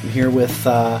 I'm here with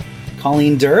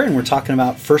Colleen Durr, and we're talking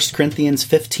about 1 Corinthians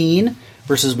 15,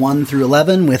 verses 1 through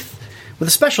 11, with a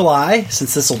special eye,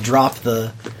 since this will drop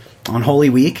the on Holy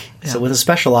Week. So with a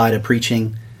special eye to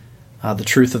preaching the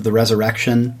truth of the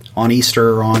resurrection on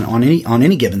Easter or on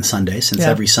any given Sunday, since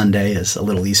every Sunday is a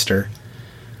little Easter.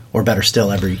 Or better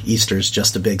still, every Easter is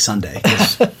just a big Sunday.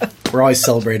 'Cause we're always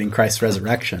celebrating Christ's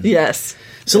resurrection. Yes.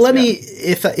 So let me,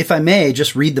 if I may,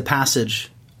 just read the passage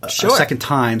a second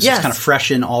time, so it's kind of fresh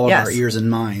in all of our ears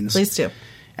and minds. Please do.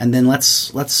 And then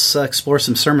let's explore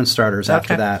some sermon starters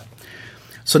after that.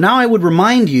 So now I would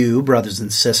remind you, brothers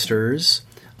and sisters,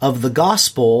 of the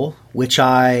gospel which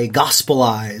I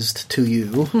gospelized to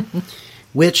you,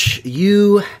 which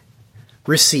you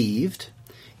received,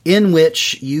 in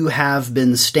which you have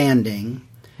been standing,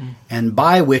 and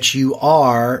by which you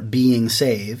are being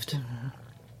saved,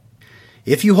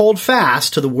 if you hold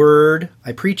fast to the word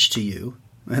I preached to you,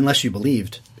 unless you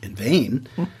believed in vain.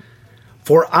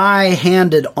 For I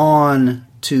handed on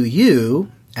to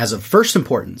you, as of first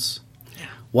importance,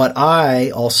 what I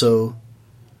also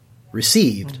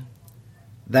received,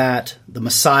 that the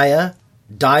Messiah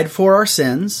died for our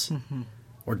sins,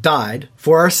 or died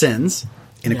for our sins,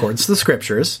 in accordance to the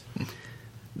Scriptures,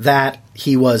 that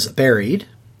he was buried,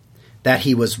 that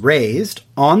he was raised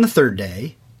on the third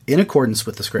day, in accordance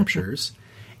with the Scriptures,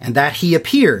 and that he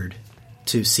appeared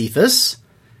to Cephas,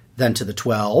 then to the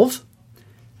 12,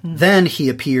 then he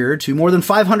appeared to more than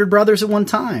 500 brothers at one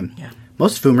time,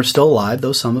 most of whom are still alive,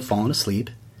 though some have fallen asleep.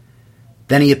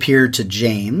 Then he appeared to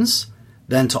James,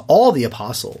 then to all the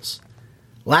apostles.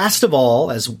 Last of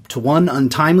all, as to one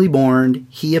untimely born,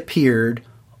 he appeared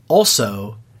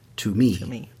also to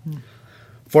me.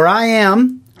 For I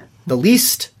am the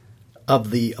least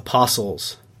of the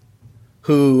apostles,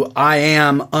 who I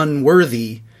am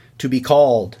unworthy to be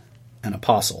called an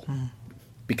apostle,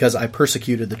 because I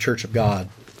persecuted the church of God.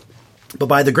 But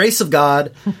by the grace of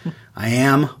God, I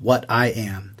am what I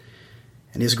am.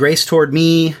 And his grace toward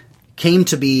me came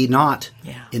to be not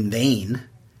in vain.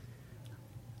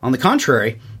 On the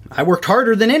contrary, I worked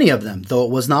harder than any of them, though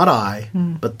it was not I,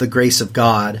 but the grace of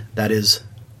God that is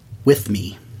with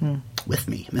me. With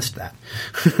me. Missed that.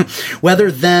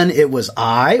 Whether then it was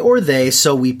I or they,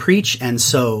 so we preach, and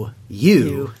so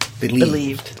you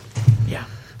believed. Yeah.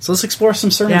 So let's explore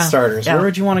some sermon starters. Where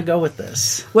would you want to go with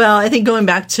this? Well, I think going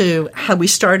back to how we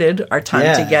started our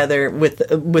time together with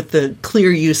the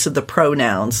clear use of the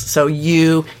pronouns. So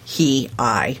you, he,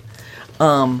 I.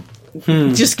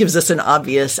 Just gives us an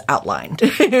obvious outline,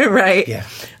 right? Yeah.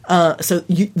 So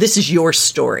this is your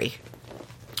story.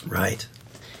 Right.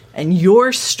 And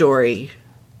your story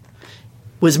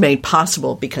was made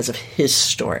possible because of his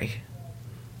story.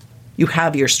 You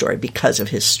have your story because of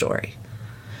his story.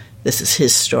 This is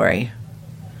his story.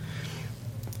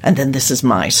 And then this is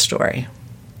my story.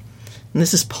 And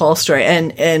this is Paul's story.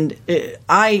 And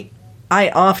I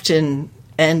often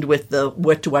end with the,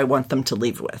 what do I want them to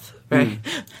leave with? Right?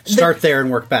 Start there and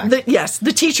work back.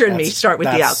 The teacher and me start with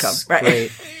the outcome. Right.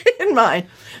 Great. In mind.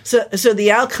 So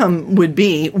the outcome would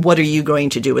be, what are you going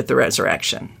to do with the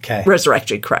resurrection? Okay.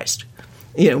 Resurrected Christ.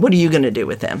 What are you going to do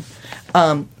with him?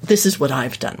 This is what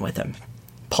I've done with him,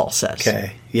 Paul says.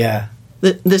 Okay, yeah.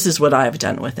 This is what I've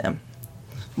done with him.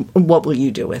 What will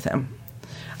you do with him?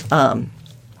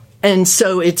 And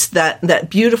so it's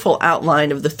that beautiful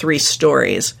outline of the three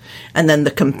stories, and then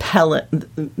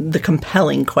the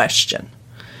compelling question.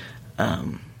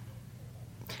 And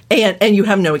you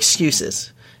have no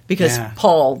excuses, because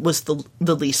Paul was the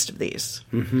least of these.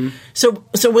 Mm-hmm. So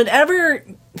whatever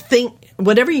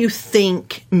you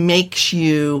think makes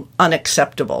you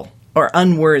unacceptable or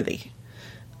unworthy,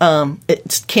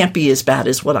 it can't be as bad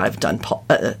as what I've done, Paul,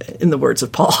 in the words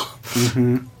of Paul.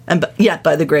 Mm-hmm. And yet,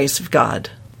 by the grace of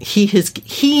God, He has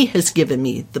given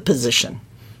me the position.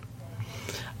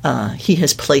 He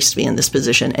has placed me in this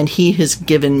position, and He has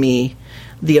given me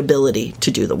the ability to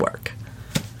do the work.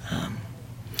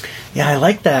 I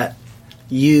like that.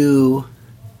 You,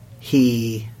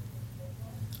 he,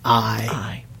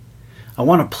 I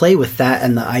want to play with that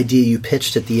and the idea you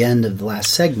pitched at the end of the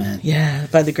last segment. Yeah,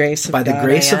 by the grace of God. By the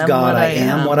grace of God, I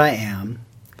am what I am.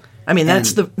 I mean,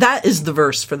 that is the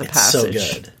verse for the passage.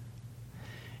 So good.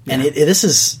 And this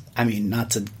is, I mean,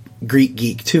 not to Greek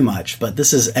geek too much, but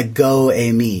this is ego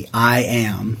eimi, I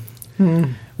am.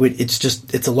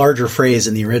 It's a larger phrase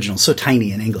in the original, so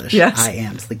tiny in English. Yes. I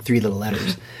am. It's like 3 little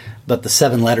letters. But the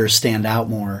 7 letters stand out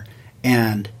more.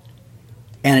 And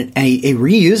he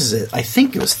reuses it, I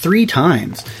think it was 3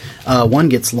 times. One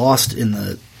gets lost in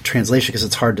the translation because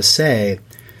it's hard to say.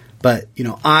 But,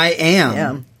 I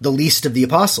am the least of the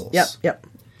apostles. Yep.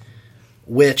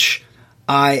 Which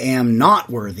I am not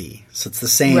worthy. So it's the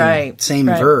same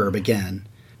verb again.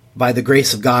 By the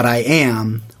grace of God, I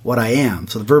am what I am.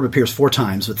 So the verb appears 4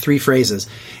 times with 3 phrases.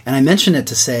 And I mention it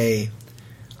to say,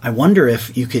 I wonder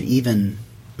if you could even,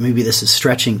 maybe this is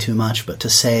stretching too much, but to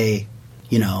say,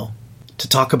 to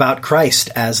talk about Christ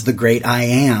as the great I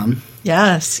am.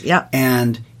 Yes, yeah.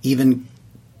 And even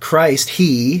Christ,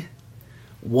 he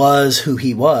was who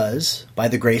he was by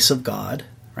the grace of God,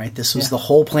 right? This was the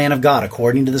whole plan of God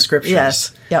according to the scriptures.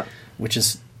 Yes, yep. Which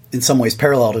is in some ways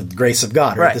parallel to the grace of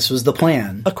God, right? This was the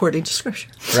plan. According to scripture.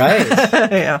 Right.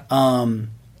 Yeah.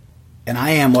 And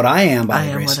I am what I am by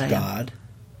the grace of God.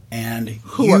 And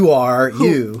Who you are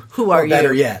you. Who are or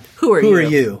better you? Yet, Who are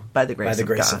you? By the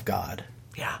grace of God.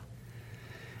 Yeah.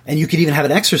 And you could even have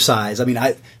an exercise. I mean,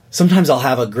 sometimes I'll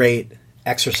have a great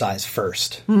exercise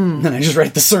first. And then I just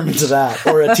write the sermon to that.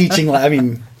 Or a teaching.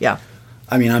 Yeah.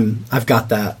 I've got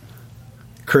that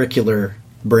curricular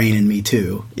brain in me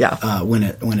too. Yeah. When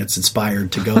it's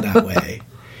inspired to go that way.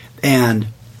 And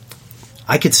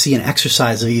I could see an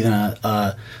exercise of even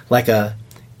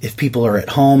if people are at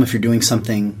home, if you're doing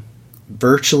something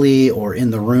virtually or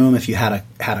in the room, if you had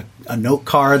a note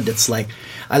card that's like,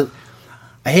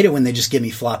 I hate it when they just give me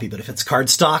floppy, but if it's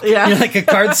cardstock, like a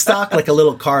cardstock, like a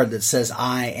little card that says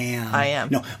I am.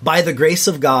 No, by the grace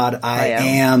of God, I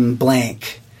am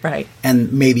blank. Right.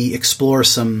 And maybe explore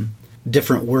some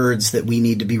different words that we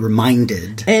need to be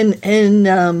reminded. And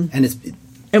it's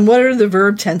what are the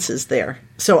verb tenses there?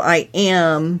 So I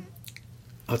am.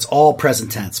 Oh, it's all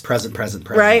present tense, present.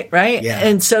 Right. Yeah.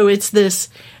 And so it's this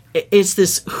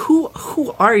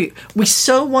who are you? We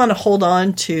so want to hold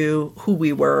on to who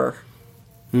we were.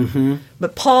 Mm-hmm.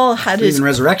 But Paul had even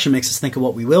resurrection makes us think of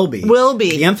what we will be.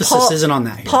 The emphasis isn't on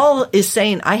that here. Paul is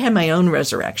saying, I have my own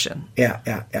resurrection.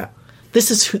 Yeah.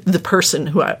 This is the person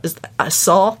who I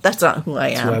saw. That's not who I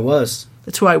am. That's who I was.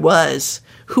 That's who I was.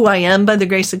 Who I am by the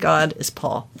grace of God is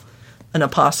Paul, an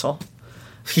apostle.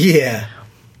 Yeah.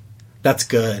 That's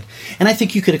good. And I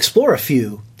think you could explore a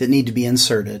few that need to be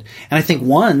inserted. And I think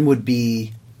one would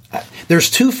be, there's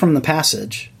two from the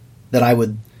passage that I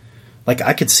would,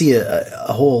 I could see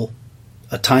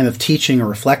a time of teaching or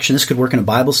reflection. This could work in a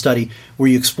Bible study where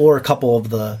you explore a couple of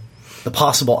the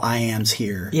possible I ams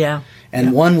here. Yeah.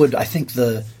 And one would, I think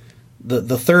the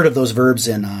third of those verbs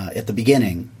at the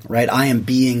beginning, right? I am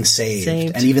being saved.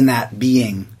 And even that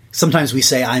being, sometimes we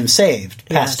say I'm saved,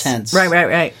 past tense.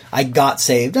 Right. I got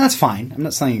saved. That's fine. I'm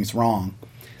not saying it's wrong.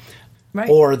 Right.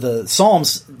 Or the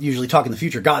Psalms usually talk in the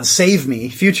future. God save me,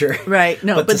 future. Right.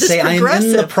 No, but to say I am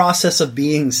in the process of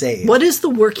being saved. What is the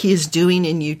work he is doing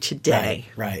in you today?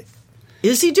 Right.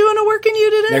 Is he doing a work in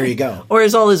you today? There you go. Or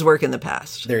is all his work in the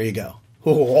past? There you go.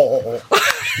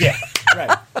 Yeah.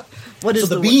 Right. What is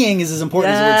so the being is as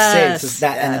important as the word saved. So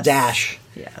that and a dash.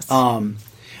 Yes.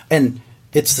 And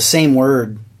it's the same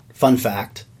word. Fun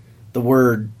fact. The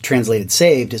word translated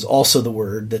saved is also the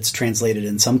word that's translated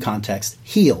in some context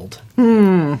healed.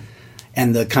 And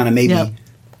the kind of maybe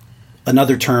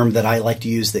another term that I like to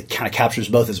use that kind of captures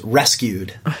both is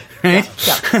rescued. Right?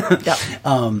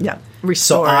 Yeah. Restored.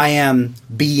 So I am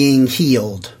being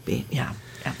healed. Yeah.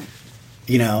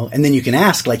 And then you can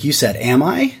ask, like you said, am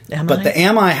I? But the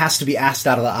am I has to be asked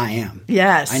out of the I am.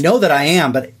 Yes. I know that I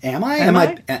am, but am I? Am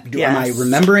I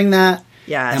remembering that?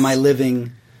 Yes. Am I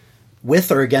living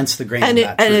with or against the grain of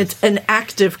that and truth? It's an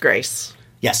active grace.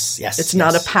 Yes. It's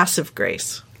not a passive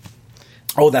grace.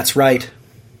 Oh, that's right.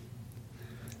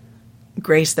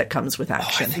 Grace that comes with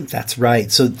action. I think that's right.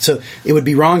 So it would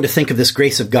be wrong to think of this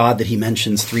grace of God that he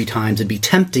mentions 3 times. It'd be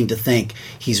tempting to think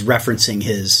he's referencing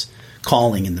his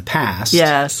calling in the past.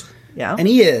 Yes. Yeah. And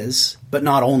he is, but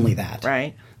not only that.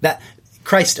 Right. That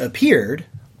Christ appeared,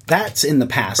 that's in the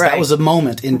past. Right. That was a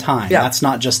moment in time. Yeah. That's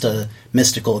not just a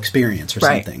mystical experience or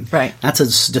something. Right. That's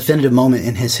a definitive moment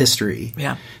in his history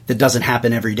that doesn't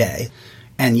happen every day.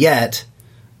 And yet,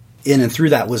 in and through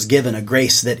that was given a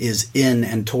grace that is in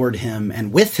and toward him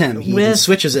and with him. He even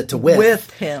switches it to with.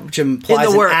 With him. Which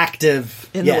implies an active.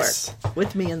 In the work.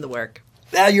 With me in the work.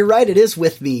 You're right, it is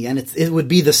with me. And it would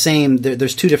be the same.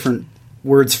 There's 2 different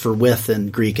words for with in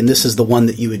Greek. And this is the one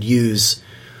that you would use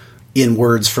in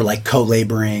words for like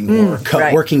co-laboring or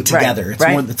working together.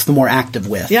 It's the more active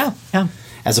with. Yeah.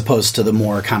 As opposed to the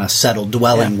more kind of settled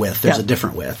dwelling with. There's a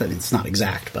different with. I mean, it's not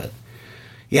exact, but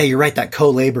yeah, you're right. That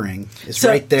co-laboring is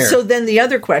right there. So then the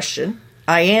other question,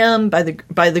 I am, by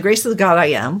the grace of the God I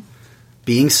am.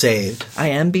 Being saved. I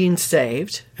am being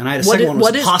saved. And I had a second one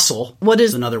was apostle. What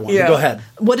is another one? Yeah. Go ahead.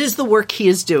 What is the work he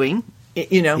is doing,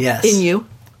 in you?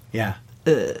 Yeah.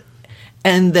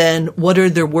 And then what are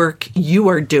the work you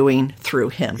are doing through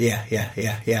him?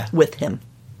 Yeah. With him.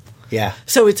 Yeah.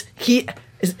 So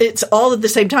it's all at the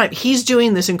same time. He's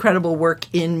doing this incredible work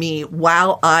in me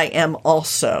while I am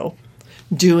also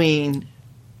doing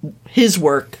his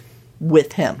work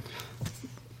with him.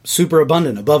 super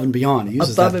abundant, above and beyond. He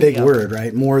uses Above that and big beyond. word,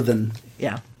 right? More than,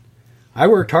 Yeah. I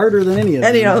worked harder than any of them.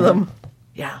 Any of them.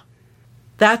 Yeah.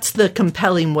 That's the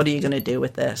compelling, what are you going to do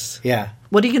with this? Yeah.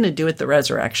 What are you going to do with the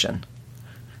resurrection?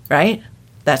 Right?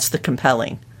 That's the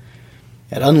compelling.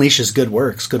 It unleashes good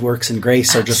works. Good works and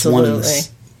grace are just one of Absolutely.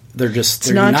 this.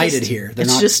 They're Not united just- here. They're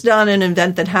it's not just not an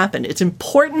event that happened. It's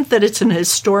important that it's an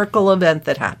historical event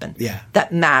that happened. Yeah.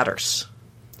 That matters.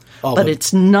 oh, But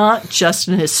it's not just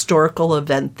an historical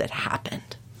event that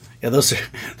happened. yeah, those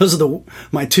are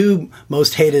my two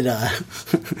most hated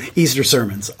Easter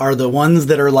sermons are the ones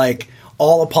that are like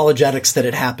all apologetics that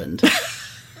it happened.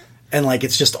 And like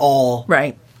it's just all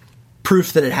Right.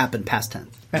 proof that it happened past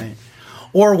tense. Right?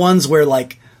 Or ones where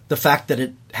like the fact that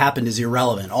it happened is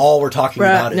irrelevant. All we're talking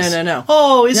about is No.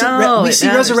 Oh, we it see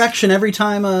matters. resurrection every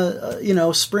time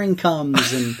spring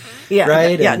comes and Yeah.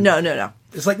 right. Yeah. And No.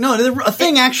 it's like no, a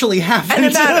thing actually And happened.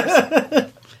 it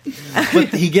matters. But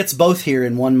he gets both here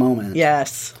in one moment.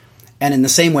 Yes. And in the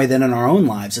same way, then in our own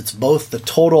lives, it's both the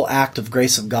total act of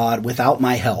grace of God without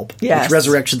my help, Yes. which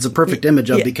resurrection's a perfect image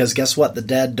of, Yeah. because guess what? The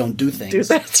dead don't do things.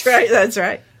 That's right. That's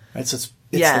right. Right? So it's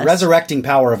Yes. the resurrecting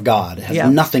power of God. It has Yeah.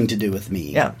 nothing to do with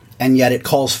me. Yeah. And yet it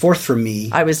calls forth from me,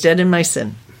 I was dead in my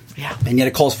sin. Yeah. and yet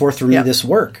it calls forth from Yeah. me this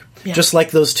work. Yeah. Just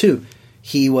like those two.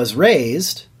 He was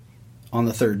raised on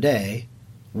the third day,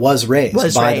 was raised by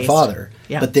the raised. Father,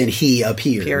 Yeah. but then he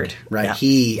appeared. Right? Yeah.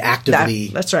 He actively...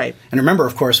 That's right. And remember,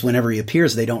 of course, whenever he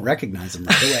appears, they don't recognize him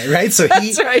right away, right? So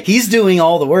That's right. he's doing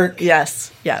all the work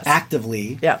Yes.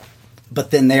 actively, Yeah.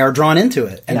 but then they are drawn into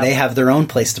it, and Yeah. they have their own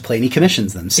place to play, and he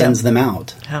commissions them, sends them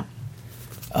out. Yeah.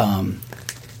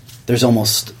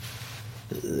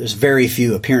 There's very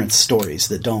few appearance stories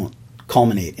that don't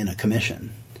culminate in a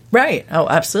commission. Right. Oh,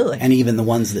 absolutely. And even the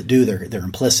ones that do, they're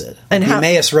implicit. And the how-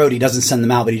 Emmaus Road, he doesn't send them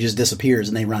out, but he just disappears,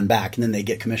 and they run back, and then they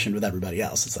get commissioned with everybody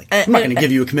else. It's like, I'm not going to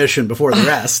give you a commission before the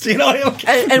rest. You know?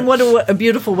 and what a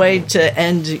beautiful way to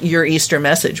end your Easter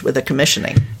message with a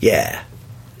commissioning, Yeah.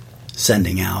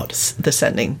 Sending out. the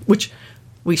sending, which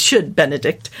we should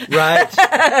benedict. Right.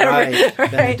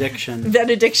 Benediction.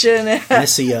 Benediction.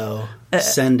 Missio.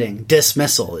 Sending.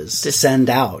 Dismissal is send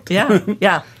out. Yeah.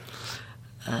 Yeah.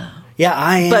 Yeah,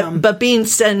 I am. But being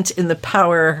sent in the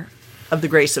power of the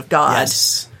grace of God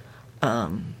yes.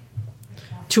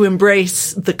 to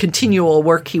embrace the continual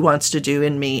work He wants to do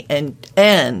in me,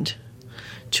 and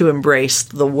to embrace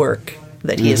the work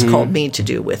that He has called me to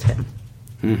do with Him.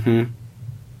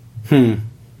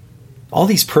 All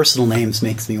these personal names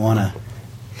makes me want to...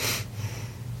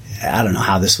 I don't know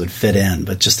how this would fit in,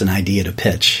 but just an idea to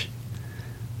pitch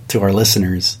to our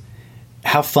listeners.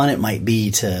 How fun it might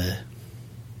be to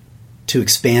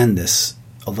expand this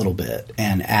a little bit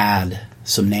and add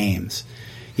some names.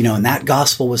 You know, and that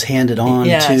gospel was handed on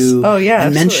Yes. to... Oh, yeah,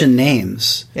 and absolutely. mention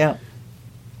names. Yeah.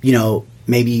 You know,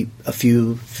 maybe a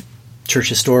few church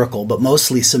historical, but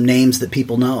mostly some names that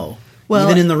people know. Well,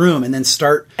 even in the room, and then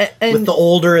start and with the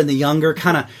older and the younger,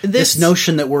 kind of this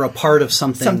notion that we're a part of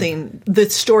something. Something. The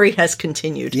story has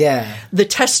continued. Yeah. The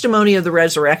testimony of the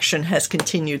resurrection has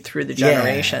continued through the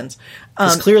generations.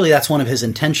 Because clearly that's one of his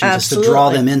intentions, is to draw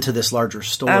absolutely. them into this larger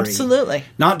story. Absolutely.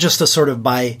 Not just a sort of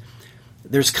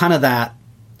there's kind of that,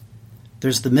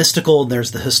 there's the mystical and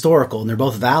there's the historical, and they're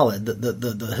both valid.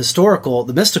 The historical,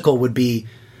 the mystical would be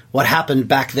what happened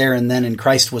back there and then in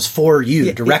Christ was for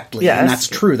you directly. yes. And that's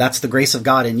true. That's the grace of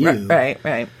God in you.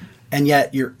 Right. And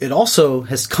yet it also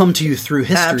has come to you through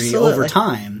history Absolutely. over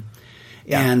time.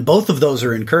 Yeah. And both of those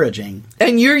are encouraging.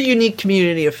 And your unique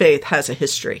community of faith has a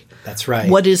history. That's right.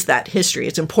 What is that history?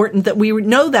 It's important that we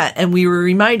know that, and we were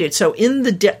reminded. So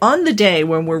on the day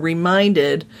when we're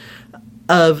reminded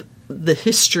of the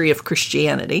history of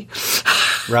Christianity,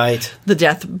 Right. the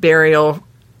death, burial,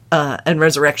 and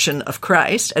resurrection of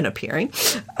Christ and appearing,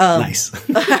 Nice.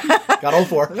 Got all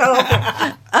four.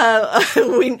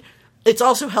 it's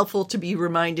also helpful to be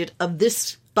reminded of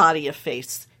this body of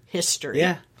faith's history.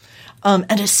 Yeah.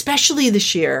 And especially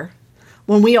this year,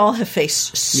 when we all have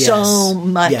faced so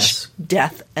much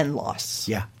death and loss.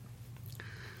 Yeah.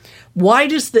 Why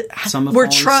does Some have fallen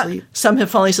asleep. Some have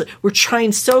fallen asleep. We're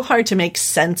trying so hard to make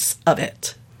sense of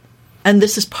it. And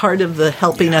this is part of the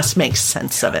helping us make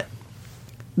sense of it.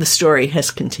 The story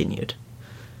has continued.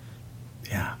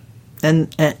 Yeah. And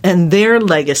their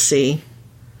legacy,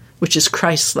 which is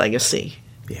Christ's legacy,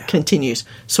 continues.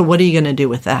 So what are you going to do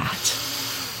with that?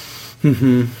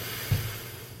 Mm-hmm.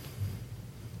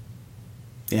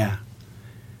 Yeah.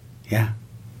 Yeah.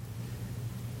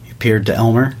 You appeared to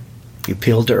Elmer. You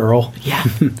appealed to Earl. Yeah.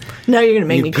 Now you're going to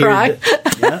make me cry.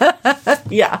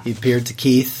 Yeah. You appeared to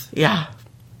Keith. Yeah.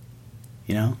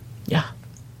 You know? Yeah.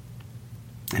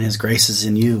 And his grace is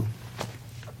in you.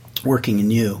 working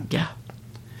in you. Yeah.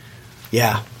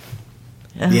 Yeah.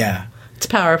 Yeah. Yeah. It's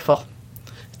powerful.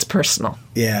 It's personal.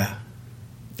 Yeah.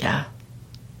 Yeah.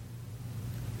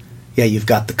 Yeah, you've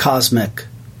got the cosmic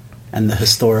and the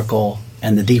historical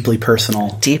and the deeply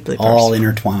personal. Deeply all personal.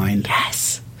 intertwined.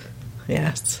 Yes.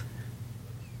 Yes.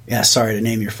 Yeah, sorry to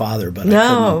name your father, but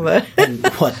No, I couldn't.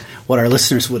 And what our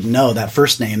listeners would know, that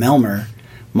first name, Elmer,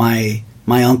 my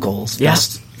uncle's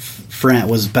best friend,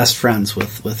 was best friends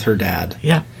with her dad.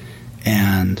 Yeah.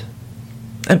 And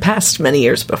passed many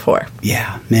years before.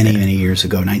 yeah, many years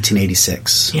ago,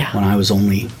 1986, Yeah. when I was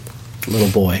only a little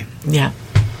boy. Yeah.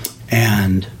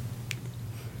 And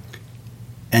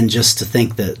just to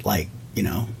think that, like, you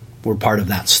know, we're part of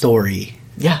that story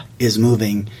Yeah. is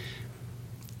moving.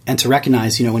 And to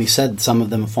recognize, you know, when he said some of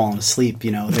them have fallen asleep,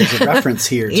 you know, there's a reference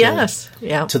here to, Yes.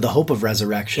 Yeah. to the hope of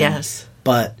resurrection. Yes.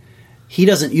 But he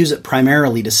doesn't use it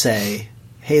primarily to say,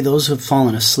 hey, those who have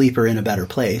fallen asleep are in a better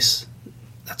place.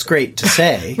 That's great to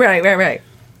say. Right.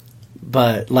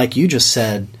 But like you just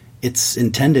said, it's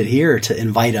intended here to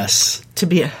invite us To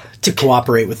be a to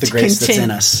cooperate with the grace that's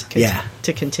in us. Yeah.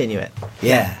 To continue it.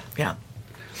 Yeah. Yeah.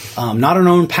 Not our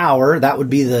own power. That would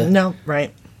be the No,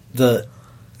 right.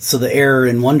 So the error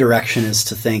in one direction is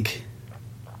to think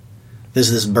there's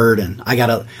this burden. I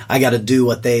gotta do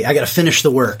what I gotta finish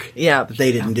the work Yeah. that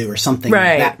they didn't do, or something.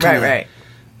 Right. That kind Right.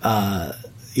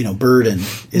 of burden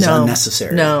is No.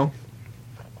 unnecessary. No.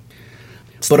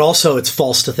 But also it's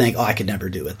false to think, I could never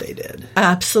do what they did.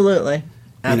 Absolutely.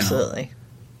 Absolutely.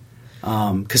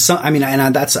 Because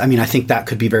I think that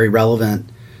could be very relevant,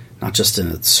 not just in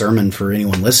a sermon for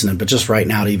anyone listening, but just right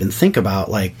now to even think about.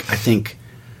 Like, I think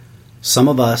some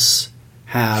of us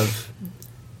have,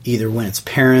 either when it's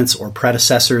parents or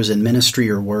predecessors in ministry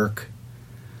or work,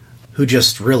 who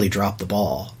just really dropped the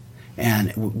ball,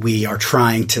 and we are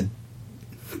trying to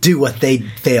do what they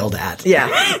failed at. Yeah.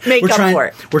 Make up for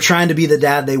it. We're trying to be the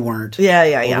dad they weren't.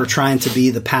 Yeah. Or we're trying to be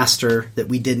the pastor that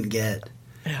we didn't get.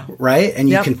 Yeah. Right? And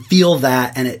you Yep. can feel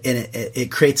that, and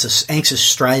it creates this anxious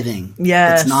striving.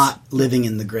 Yes. It's not living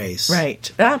in the grace.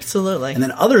 Right. Absolutely. And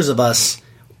then others of us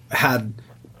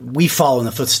we follow in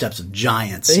the footsteps of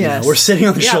giants. You Yes. know? We're sitting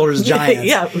on the Yeah. shoulders of giants.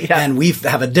 Yeah. And we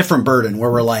have a different burden where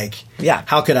we're like, Yeah.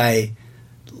 how could I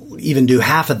even do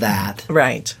half of that?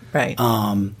 Right.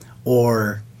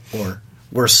 Or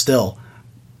worse still,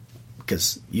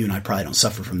 because you and I probably don't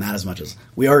suffer from that as much as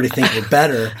we already think we're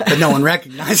better, but no one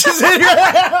recognizes it.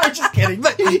 I'm just kidding.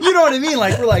 But you know what I mean?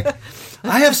 Like, we're like,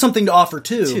 I have something to offer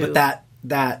too, but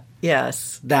that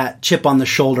Yes. that chip on the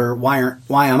shoulder, why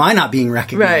am I not being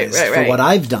recognized for what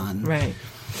I've done? Right.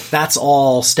 That's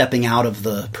all stepping out of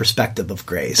the perspective of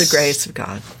grace. The grace of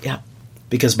God. Yeah.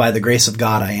 Because by the grace of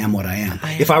God, I am what I am.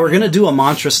 If I were going to do a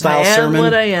mantra-style sermon, I am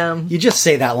what I am. You just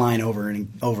say that line over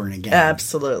and again.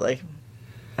 Absolutely.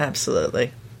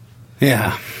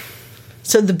 Yeah.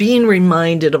 So the being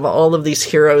reminded of all of these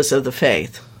heroes of the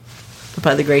faith, but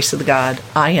by the grace of the God,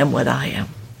 I am what I am.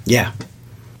 Yeah.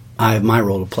 I have my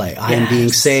role to play. I am being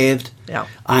saved. Yeah.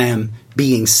 I am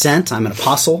being sent. I'm an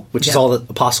apostle, which is all that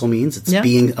apostle means. It's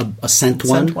being a sent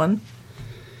one. Sent one.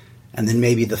 And then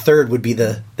maybe the third would be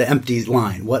the empty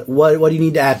line. What do you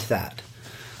need to add to that?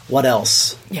 What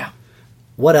else? Yeah.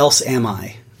 What else am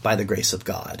I by the grace of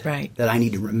God? Right. That I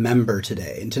need to remember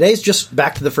today. And today's just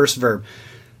back to the first verb.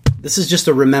 This is just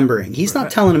a remembering. He's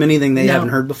not telling them anything they haven't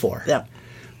heard before. Yeah.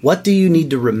 What do you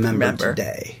need to remember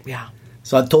today? Yeah.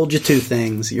 So I've told you two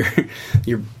things.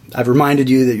 I've reminded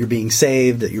you that you're being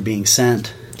saved, that you're being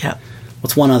sent. Yeah.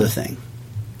 What's one other thing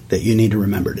that you need to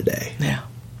remember today? Yeah.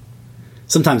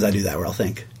 Sometimes I do that where I'll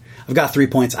think, I've got 3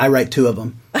 points. I write 2 of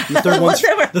them. The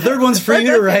third one's for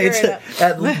you to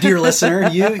write. Dear listener,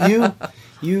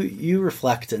 you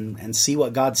reflect and see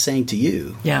what God's saying to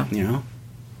you. Yeah. You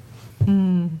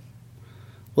know?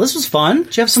 Well, this was fun.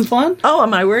 Did you have some fun? Oh,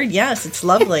 my word, yes. It's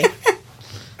lovely.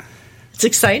 It's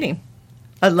exciting.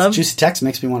 I love... Juicy Text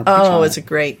makes me want to preach on it. Oh, it's a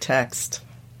great text.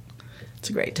 It's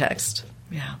a great text.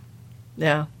 Yeah.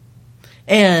 Yeah.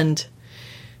 And,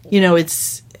 you know,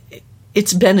 it's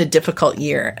been a difficult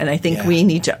year, and I think we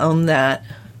need to own that.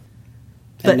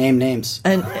 And name names.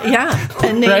 And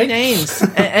name names.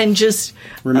 And just...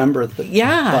 Remember that.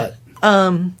 Yeah.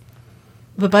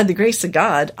 But by the grace of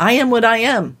God, I am what I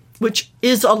am, which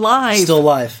is alive. Still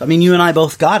alive. I mean, you and I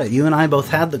both got it. You and I both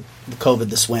had the COVID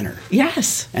this winter.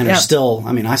 Yes. And are still,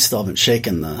 I mean, I still haven't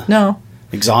shaken the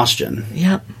exhaustion.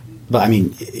 Yeah. But I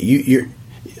mean, you're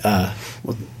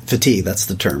fatigue, that's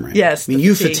the term, right? Yes. I mean,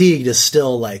 you fatigued is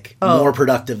still like more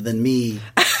productive than me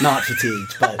not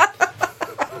fatigued, but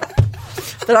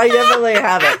I definitely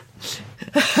have it.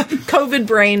 COVID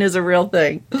brain is a real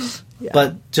thing.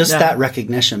 But just that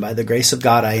recognition, by the grace of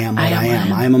God, I am what I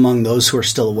am. I am among those who are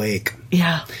still awake.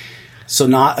 Yeah. So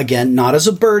not as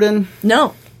a burden.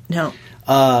 No.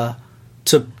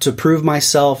 To prove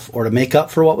myself or to make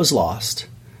up for what was lost,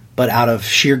 but out of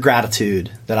sheer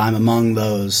gratitude that I'm among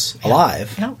those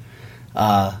alive. Yeah.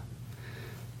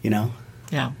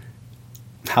 Yeah.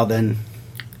 How then,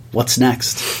 what's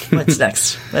next? What's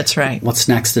next? That's right. What's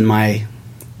next in my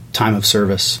time of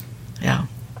service? Yeah.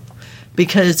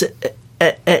 Because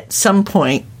at some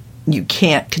point, you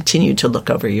can't continue to look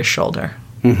over your shoulder.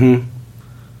 Mm-hmm.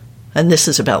 And this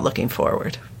is about looking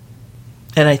forward.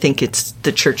 And I think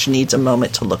the church needs a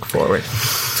moment to look forward.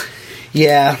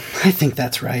 Yeah, I think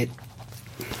that's right.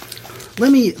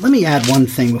 Let me add one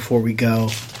thing before we go,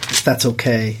 if that's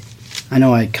okay. I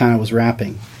know I kind of was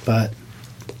wrapping, but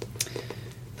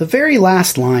the very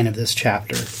last line of this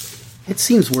chapter, it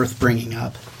seems worth bringing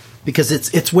up because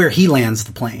it's where he lands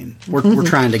the plane. We're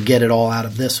trying to get it all out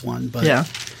of this one, but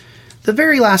the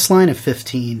very last line of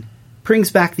 15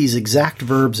 brings back these exact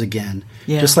verbs again.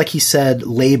 Yeah. Just like he said,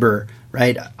 labor,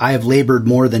 right? I have labored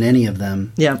more than any of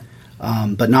them. Yeah.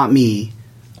 But not me,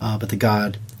 but the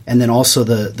God. And then also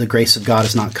the grace of God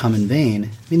has not come in vain. I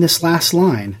mean, this last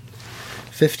line,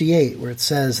 58, where it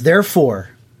says, therefore,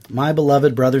 my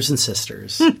beloved brothers and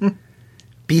sisters,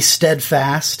 be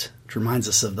steadfast, which reminds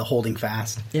us of the holding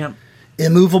fast,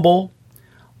 immovable,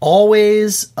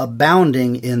 always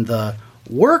abounding in the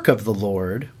work of the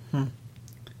Lord.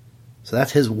 So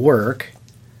that's his work,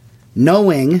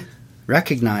 knowing,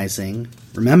 recognizing,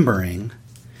 remembering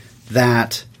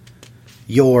that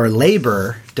your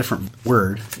labor, different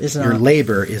word, your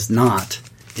labor is not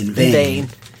in vain.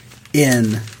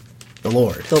 In the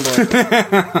Lord. The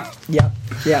Lord.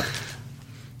 Yep.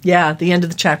 Yeah, the end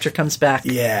of the chapter comes back.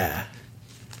 Yeah.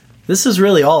 This is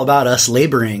really all about us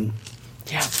laboring.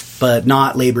 Yeah. But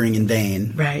not laboring in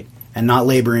vain. Right. And not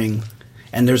laboring.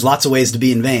 And there's lots of ways to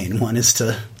be in vain. One is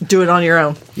to do it on your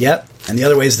own. Yep. And the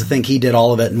other way is to think he did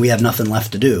all of it and we have nothing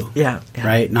left to do. Yeah.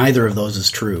 Right? Neither of those is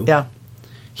true. Yeah.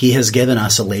 He has given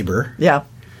us a labor. Yeah.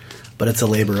 But it's a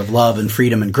labor of love and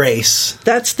freedom and grace.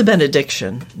 That's the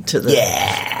benediction to the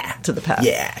to the path.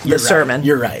 Yeah. The sermon.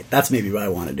 You're right. That's maybe why I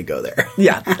wanted to go there.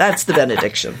 Yeah, that's the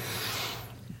benediction.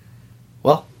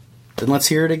 Well, then let's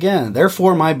hear it again.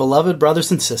 Therefore, my beloved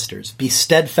brothers and sisters, be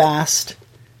steadfast,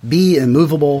 be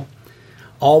immovable,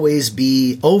 always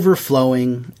be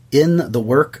overflowing in the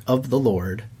work of the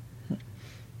Lord,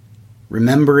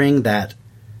 remembering that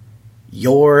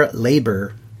your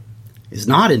labor is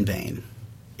not in vain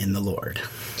in the Lord.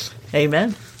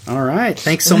 Amen. All right.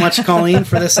 Thanks so much, Colleen,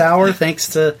 for this hour. Thanks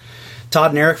to Todd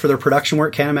and Eric for their production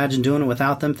work. Can't imagine doing it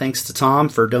without them. Thanks to Tom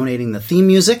for donating the theme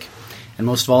music. And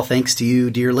most of all, thanks to you,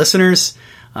 dear listeners,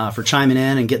 for chiming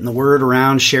in and getting the word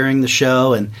around, sharing the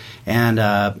show, and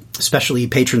especially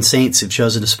patron saints who've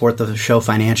chosen to support the show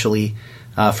financially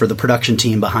for the production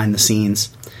team behind the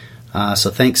scenes. So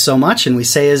thanks so much. And we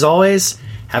say, as always,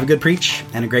 have a good preach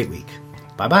and a great week.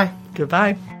 Bye-bye.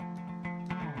 Goodbye.